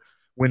Votto,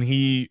 when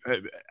he,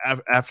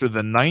 after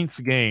the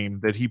 9th game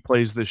that he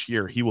plays this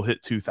year, he will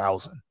hit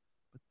 2,000.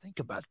 But think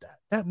about that.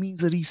 That means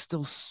that he's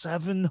still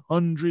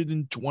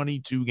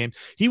 722 games.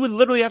 He would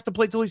literally have to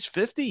play till he's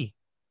 50.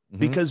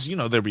 Because, you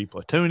know, there'd be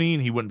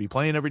platooning. He wouldn't be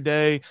playing every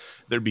day.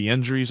 There'd be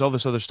injuries, all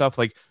this other stuff.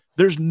 Like,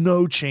 there's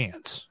no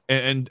chance.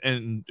 And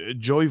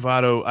Joey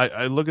Votto,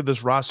 I look at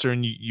this roster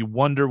and you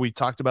wonder, we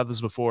talked about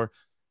this before,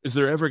 is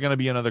there ever going to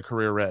be another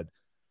career Red?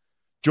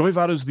 Joey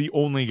Votto's the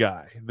only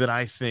guy that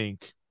I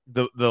think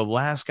the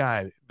last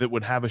guy that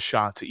would have a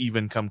shot to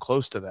even come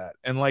close to that.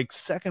 And like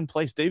second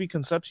place, Davey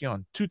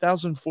Concepcion,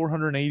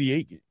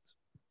 2,488 games.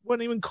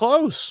 Wasn't even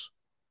close.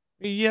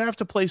 You have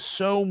to play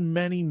so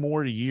many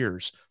more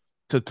years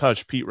to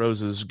touch Pete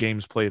Rose's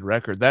games played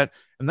record.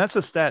 That's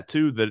a stat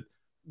too that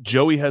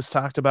Joey has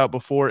talked about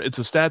before. It's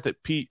a stat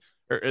that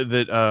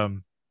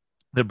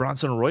that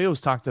Bronson Arroyo's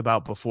talked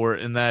about before,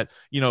 in that,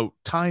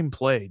 time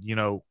played,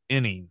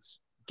 innings,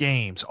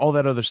 games, all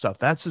that other stuff.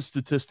 That's a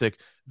statistic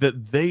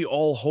that they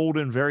all hold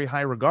in very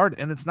high regard.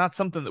 And it's not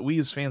something that we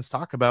as fans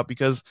talk about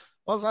because,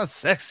 well, it's not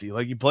sexy.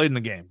 Like, you played in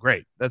the game.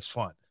 Great. That's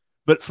fun.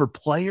 But for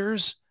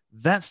players,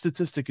 that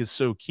statistic is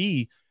so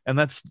key. And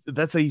that's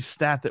a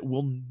stat that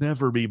will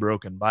never be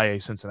broken by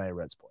a Cincinnati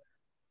Reds player.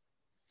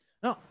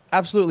 No,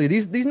 absolutely.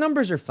 These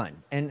numbers are fun,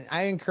 and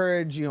I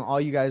encourage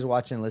all you guys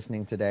watching and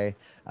listening today.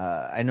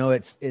 I know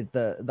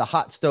the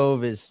hot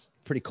stove is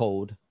pretty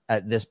cold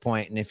at this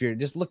point, and if you're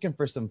just looking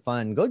for some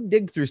fun, go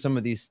dig through some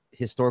of these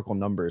historical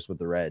numbers with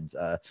the Reds.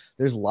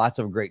 There's lots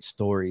of great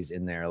stories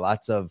in there,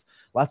 lots of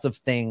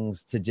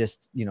things to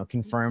just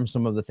confirm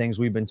some of the things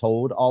we've been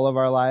told all of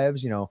our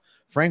lives.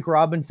 Frank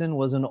Robinson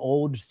was an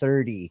old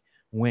 30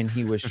 when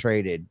he was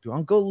traded.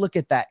 Go look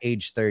at that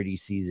age 30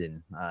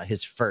 season,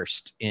 his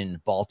first in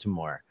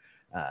Baltimore.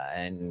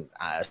 And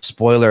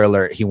spoiler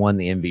alert, he won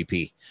the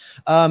MVP.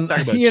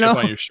 Talk about chip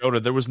on your shoulder.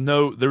 There was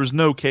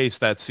no case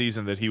that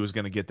season that he was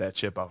going to get that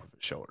chip off of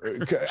his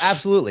shoulder.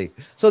 Absolutely.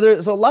 So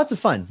there's lots of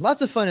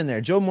fun in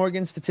there. Joe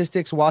Morgan's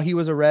statistics while he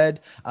was a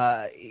Red.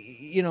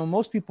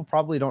 Most people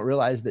probably don't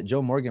realize that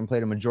Joe Morgan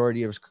played a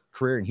majority of his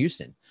career in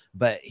Houston,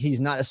 but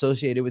he's not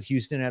associated with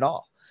Houston at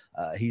all.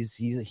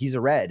 He's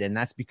a Red, and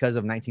that's because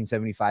of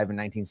 1975 and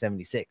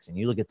 1976. And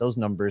you look at those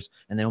numbers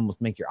and they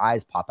almost make your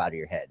eyes pop out of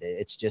your head.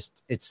 It's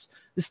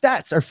the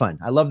stats are fun.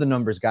 I love the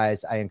numbers,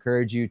 guys. I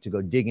encourage you to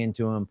go dig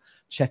into them,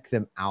 check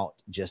them out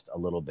just a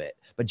little bit.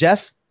 But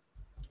Jeff,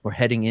 we're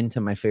heading into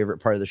my favorite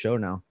part of the show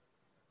now.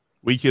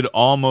 We could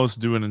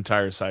almost do an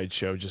entire side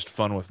show, just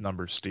fun with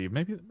numbers, Steve.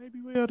 Maybe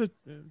we ought to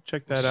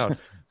check that out.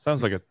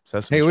 Sounds like a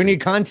Sesame Hey, we Street.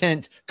 need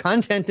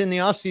content in the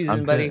off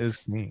season, buddy.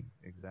 Is me.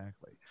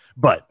 Exactly.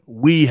 But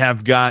we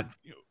have got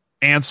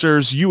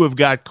answers. You have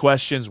got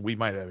questions. We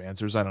might have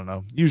answers. I don't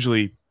know.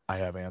 Usually I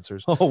have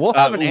answers. Oh, we'll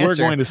have an answer. We're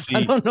going to see.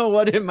 I don't know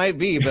what it might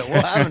be, but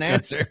we'll have an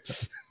answer.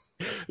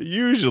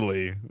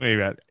 Usually,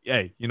 maybe.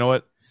 Hey, you know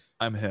what?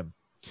 I'm him.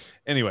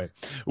 Anyway,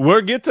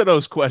 we'll get to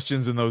those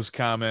questions and those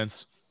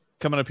comments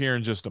coming up here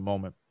in just a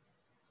moment.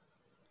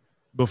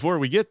 Before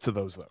we get to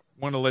those, though, I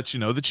want to let you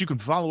know that you can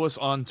follow us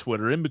on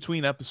Twitter in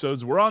between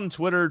episodes. We're on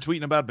Twitter,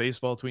 tweeting about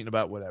baseball, tweeting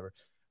about whatever.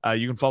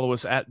 You can follow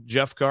us at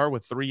Jeff Carr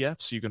with 3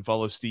 Fs. You can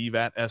follow Steve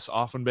at S.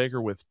 Offenbaker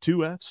with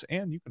 2 Fs.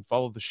 And you can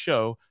follow the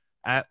show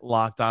at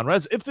Locked On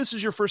Reds. If this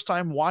is your first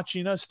time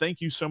watching us, thank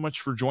you so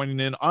much for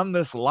joining in on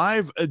this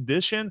live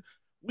edition.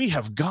 We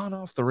have gone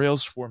off the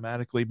rails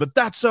formatically, but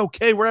that's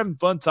okay. We're having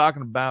fun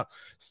talking about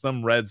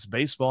some Reds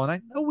baseball. And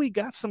I know we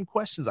got some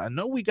questions. I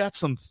know we got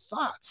some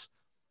thoughts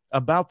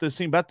about this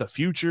team, about the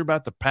future,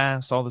 about the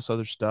past, all this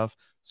other stuff.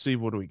 Steve,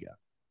 what do we got?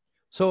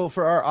 So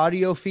for our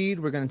audio feed,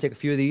 we're going to take a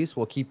few of these.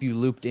 We'll keep you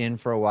looped in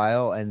for a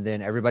while. And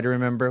then everybody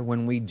remember,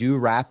 when we do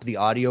wrap the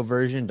audio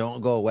version, don't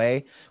go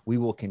away. We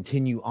will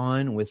continue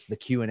on with the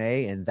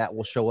Q&A, and that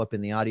will show up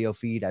in the audio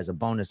feed as a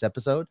bonus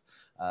episode.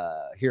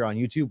 Here on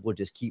YouTube, we'll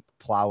just keep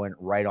plowing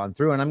right on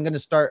through. And I'm going to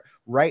start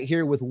right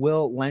here with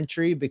Will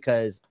Lentry,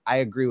 because I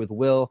agree with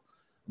Will.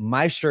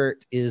 My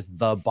shirt is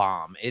the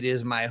bomb. It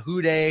is my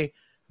Houday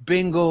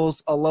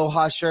Bengals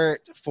Aloha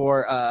shirt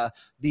for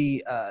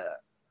the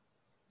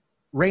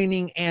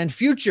reigning and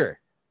future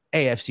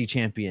AFC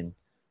champion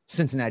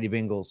Cincinnati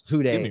Bengals.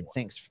 Houday,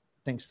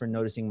 thanks for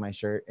noticing my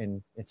shirt,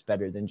 and it's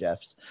better than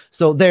Jeff's.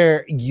 So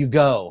there you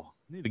go.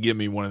 You need to give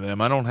me one of them.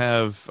 I don't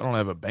have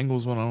a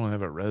Bengals one. I don't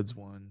have a Reds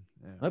one.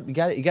 Yeah. Oh, you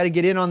got to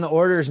get in on the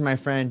orders, my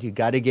friend. You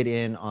got to get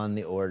in on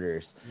the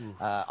orders.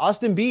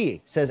 Austin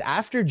B says,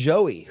 after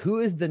Joey, who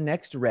is the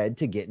next Red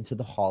to get into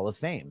the Hall of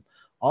Fame?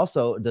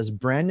 Also, does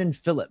Brandon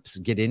Phillips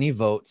get any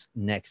votes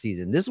next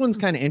season? This one's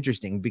kind of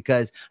interesting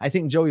because I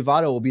think Joey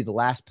Votto will be the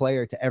last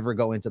player to ever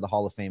go into the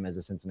Hall of Fame as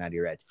a Cincinnati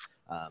Red.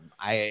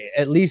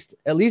 At least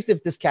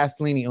if this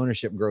Castellini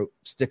ownership group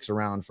sticks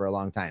around for a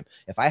long time.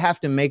 If I have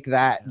to make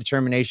that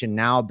determination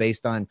now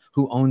based on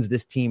who owns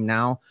this team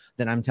now,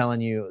 then I'm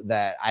telling you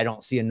that I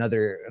don't see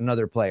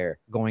another player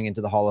going into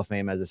the Hall of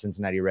Fame as a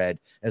Cincinnati Red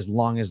as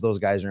long as those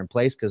guys are in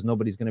place, because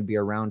nobody's going to be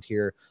around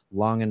here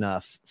long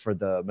enough for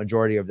the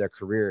majority of their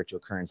career to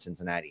occur in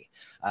Cincinnati.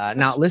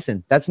 Now,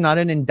 listen, that's not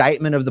an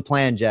indictment of the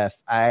plan,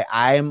 Jeff.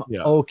 I'm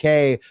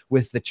okay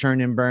with the churn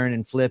and burn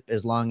and flip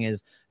as long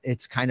as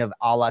it's kind of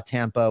a la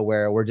Tampa,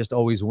 where we're just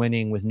always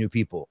winning with new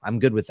people. I'm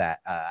good with that.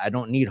 I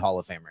don't need Hall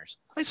of Famers.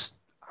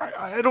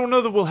 I don't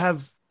know that we'll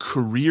have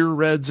career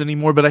Reds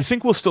anymore, but I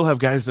think we'll still have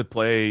guys that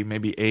play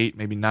maybe 8,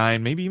 maybe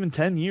 9, maybe even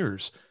 10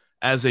 years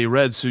as a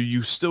Red. So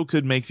you still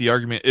could make the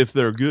argument, if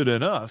they're good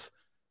enough,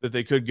 that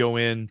they could go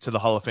into the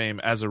Hall of Fame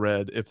as a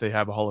Red if they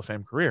have a Hall of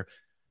Fame career.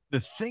 The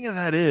thing of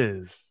that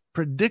is,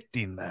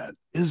 predicting that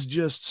is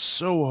just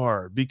so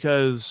hard,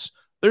 because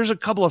there's a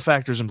couple of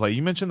factors in play.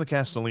 You mentioned the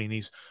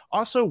Castellinis.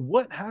 Also,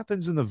 what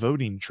happens in the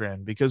voting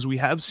trend? Because we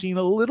have seen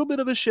a little bit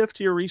of a shift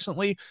here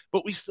recently,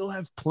 but we still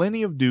have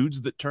plenty of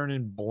dudes that turn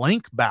in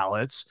blank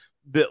ballots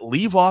that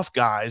leave off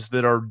guys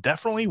that are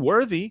definitely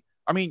worthy.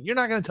 I mean, you're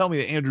not going to tell me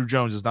that Andrew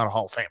Jones is not a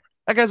Hall of Famer.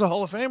 That guy's a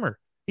Hall of Famer.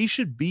 He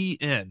should be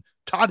in.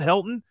 Todd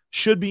Helton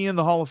should be in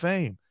the Hall of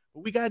Fame.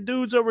 But we got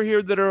dudes over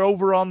here that are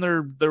over on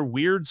their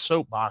weird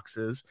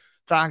soapboxes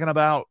talking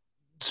about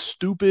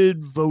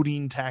stupid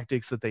voting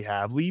tactics that they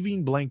have,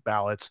 leaving blank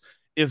ballots.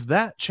 If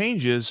that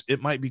changes,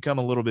 it might become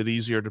a little bit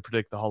easier to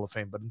predict the Hall of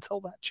Fame. But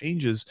until that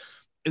changes,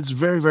 it's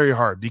very, very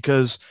hard,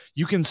 because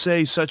you can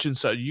say such and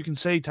such. You can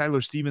say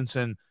Tyler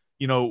Stevenson,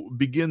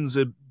 begins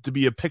to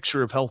be a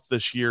picture of health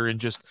this year and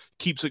just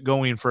keeps it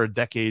going for a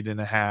decade and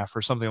a half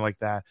or something like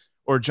that.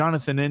 Or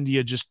Jonathan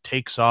India just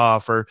takes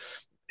off, or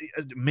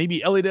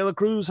maybe Ellie De La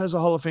Cruz has a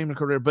Hall of Fame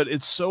career, but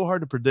it's so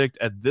hard to predict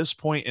at this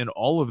point in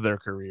all of their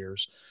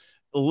careers,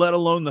 let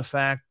alone the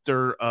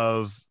factor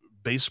of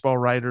baseball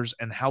writers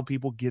and how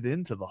people get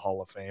into the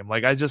Hall of Fame.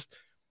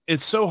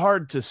 It's so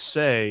hard to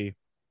say,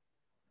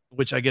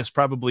 which I guess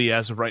probably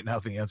as of right now,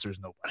 the answer is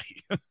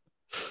nobody.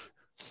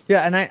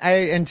 Yeah,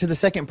 and to the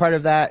second part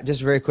of that,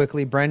 just very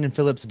quickly, Brandon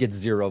Phillips gets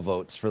 0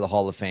 votes for the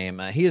Hall of Fame.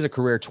 He is a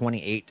career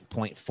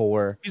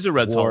 28.4. He's a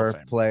Reds Hall of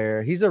Famer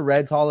player. He's a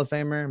Reds Hall of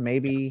Famer.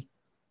 Maybe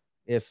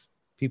if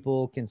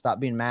people can stop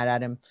being mad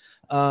at him.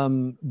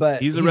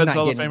 But he's a Reds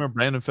Hall of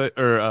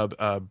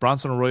Famer.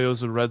 Bronson Arroyo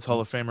is a Reds Hall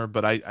of Famer,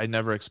 but I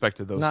never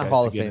expected those not guys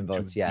Hall to of get Fame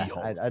votes. Yeah,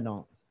 I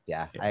don't.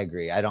 Yeah, yeah, I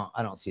agree. I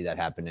don't see that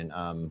happening.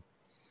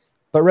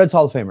 But Reds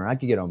Hall of Famer, I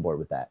could get on board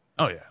with that.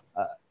 Oh yeah.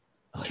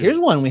 Here's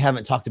one we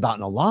haven't talked about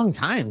in a long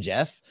time,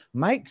 Jeff.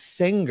 Mike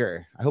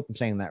Singer, I hope I'm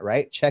saying that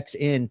right, checks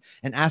in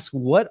and asks,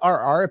 what are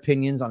our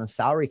opinions on a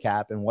salary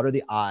cap and what are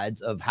the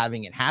odds of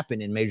having it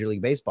happen in Major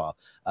League Baseball?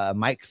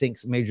 Mike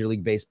thinks Major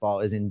League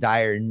Baseball is in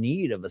dire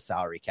need of a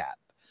salary cap.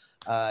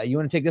 You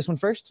want to take this one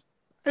first?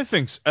 I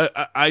think so.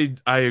 I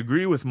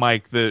agree with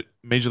Mike that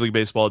Major League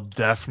Baseball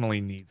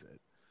definitely needs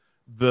it.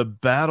 The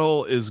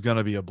battle is going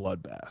to be a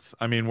bloodbath.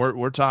 I mean,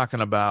 we're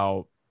talking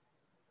about,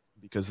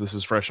 because this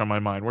is fresh on my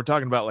mind, we're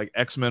talking about like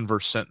X-Men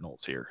versus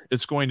Sentinels here.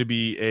 It's going to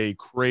be a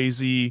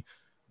crazy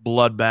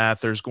bloodbath.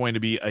 There's going to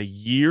be a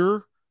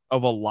year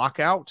of a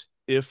lockout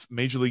if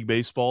Major League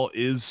Baseball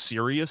is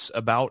serious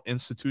about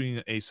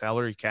instituting a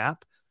salary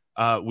cap.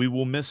 We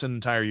will miss an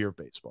entire year of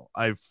baseball.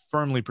 I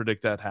firmly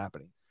predict that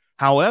happening.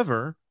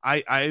 However,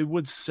 I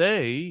would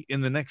say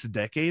in the next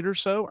decade or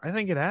so, I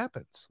think it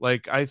happens.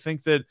 I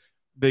think that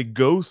they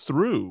go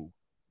through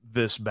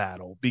this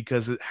battle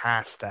because it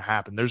has to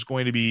happen. There's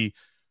going to be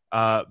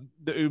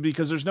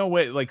because there's no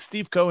way,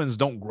 Steve Cohen's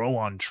don't grow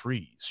on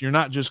trees. You're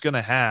not just going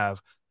to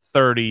have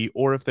 30,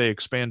 or if they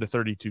expand to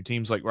 32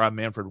 teams like Rob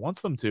Manfred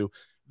wants them to,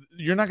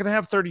 you're not going to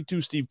have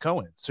 32 Steve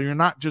Cohen. So you're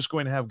not just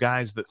going to have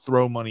guys that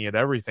throw money at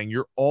everything.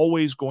 You're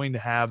always going to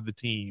have the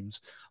teams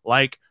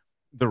like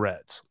the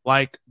Reds,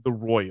 like the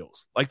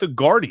Royals, like the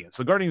Guardians.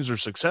 The Guardians are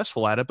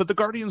successful at it, but the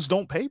Guardians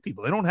don't pay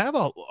people. They don't have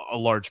a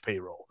large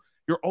payroll.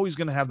 You're always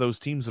going to have those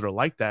teams that are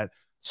like that.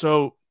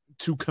 So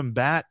to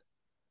combat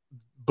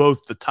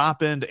both the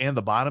top end and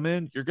the bottom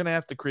end, you're going to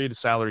have to create a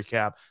salary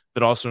cap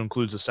that also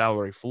includes a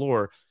salary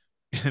floor.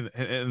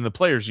 And the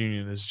players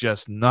union is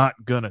just not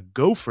going to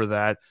go for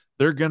that.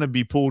 They're going to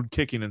be pulled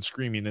kicking and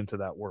screaming into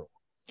that world.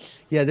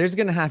 Yeah, there's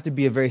going to have to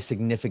be a very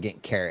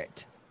significant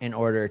carrot in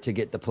order to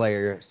get the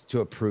players to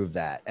approve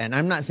that. And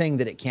I'm not saying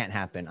that it can't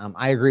happen.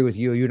 I agree with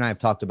you. You and I have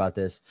talked about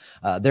this.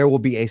 There will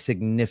be a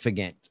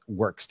significant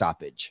work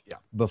stoppage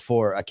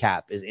before a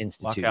cap is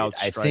instituted. Lockout,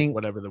 strike, I think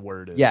whatever the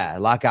word is. Yeah,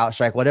 lockout,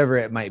 strike, whatever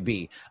it might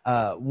be.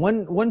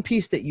 One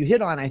piece that you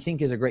hit on, I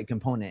think, is a great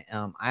component.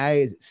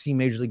 I see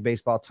Major League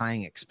Baseball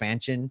tying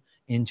expansion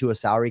into a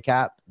salary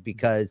cap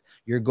because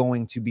you're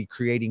going to be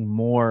creating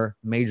more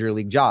major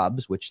league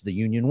jobs, which the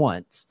union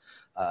wants.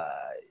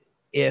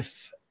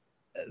 If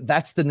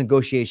that's the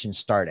negotiation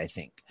start, I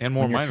think. And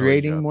more minor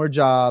creating more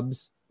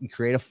jobs, you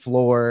create a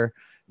floor,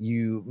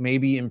 you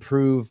maybe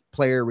improve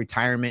player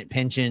retirement,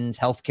 pensions,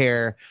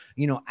 healthcare,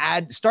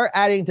 start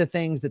adding to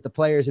things that the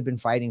players have been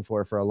fighting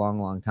for a long,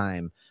 long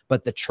time.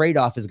 But the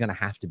trade-off is going to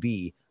have to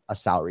be a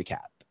salary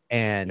cap.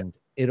 And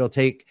it'll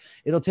take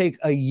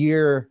a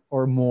year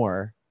or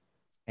more,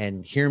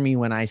 and hear me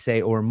when I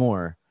say or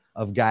more,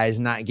 of guys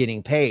not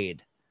getting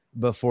paid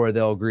before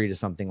they'll agree to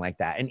something like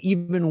that. And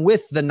even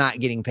with the not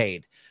getting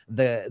paid,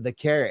 the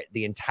carrot,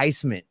 the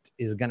enticement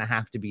is going to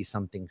have to be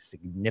something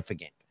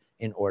significant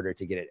in order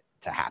to get it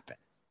to happen.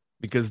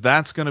 Because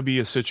that's going to be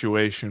a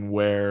situation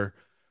where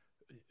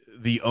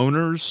the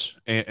owners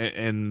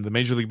and the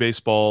Major League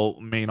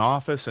Baseball main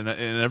office and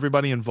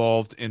everybody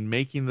involved in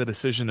making the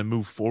decision to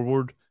move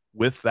forward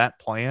with that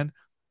plan,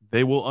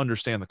 they will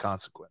understand the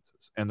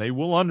consequences, and they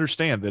will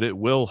understand that it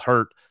will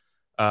hurt.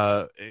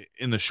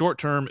 In the short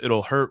term,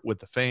 it'll hurt with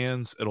the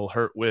fans. It'll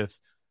hurt with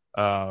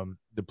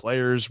the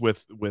players,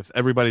 with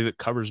everybody that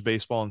covers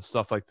baseball and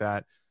stuff like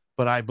that.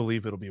 But I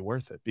believe it'll be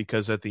worth it,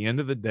 because at the end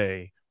of the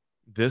day,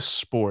 this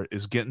sport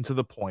is getting to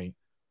the point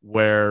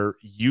where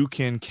you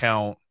can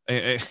count.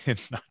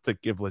 and not to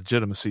give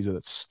legitimacy to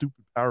that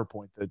stupid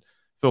PowerPoint that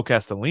Phil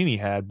Castellini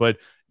had, but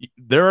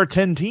there are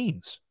 10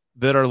 teams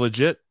that are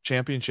legit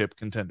championship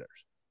contenders.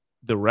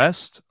 The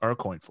rest are a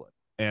coin flip,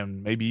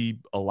 and maybe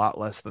a lot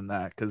less than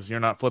that, because you're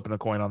not flipping a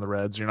coin on the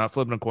Reds. You're not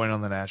flipping a coin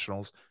on the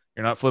Nationals.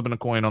 You're not flipping a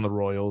coin on the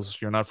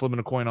Royals. You're not flipping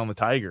a coin on the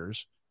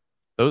Tigers.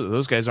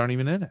 Those guys aren't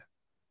even in it.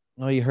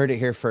 Well, you heard it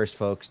here first,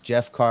 folks.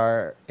 Jeff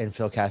Carr and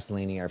Phil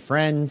Castellini are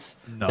friends.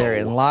 No. They're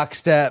in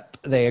lockstep.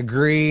 They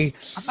agree.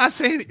 I'm not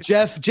saying it.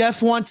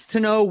 Jeff wants to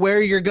know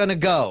where you're going to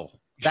go.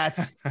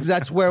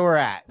 That's where we're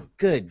at.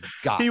 Good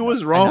God. He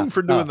was wrong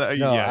for doing that.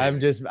 No, yeah.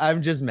 I'm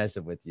just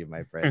messing with you,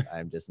 my friend.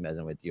 I'm just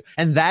messing with you.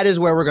 And that is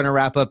where we're going to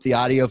wrap up the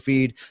audio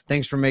feed.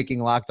 Thanks for making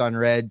Locked On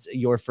Reds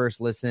your first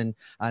listen.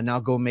 Now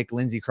go make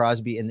Lindsey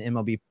Crosby and the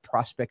MLB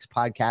Prospects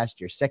podcast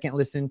your second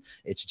listen.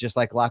 It's just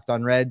like Locked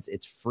On Reds.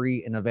 It's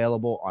free and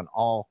available on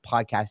all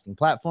podcasting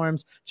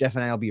platforms. Jeff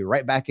and I will be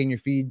right back in your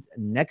feeds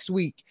next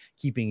week,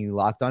 keeping you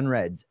locked on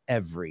Reds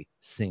every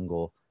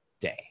single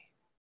day.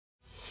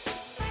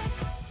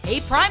 Hey,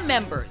 Prime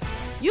members,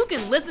 you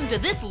can listen to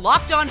this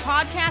Locked On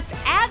podcast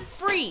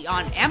ad-free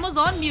on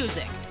Amazon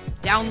Music.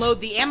 Download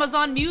the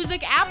Amazon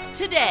Music app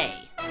today.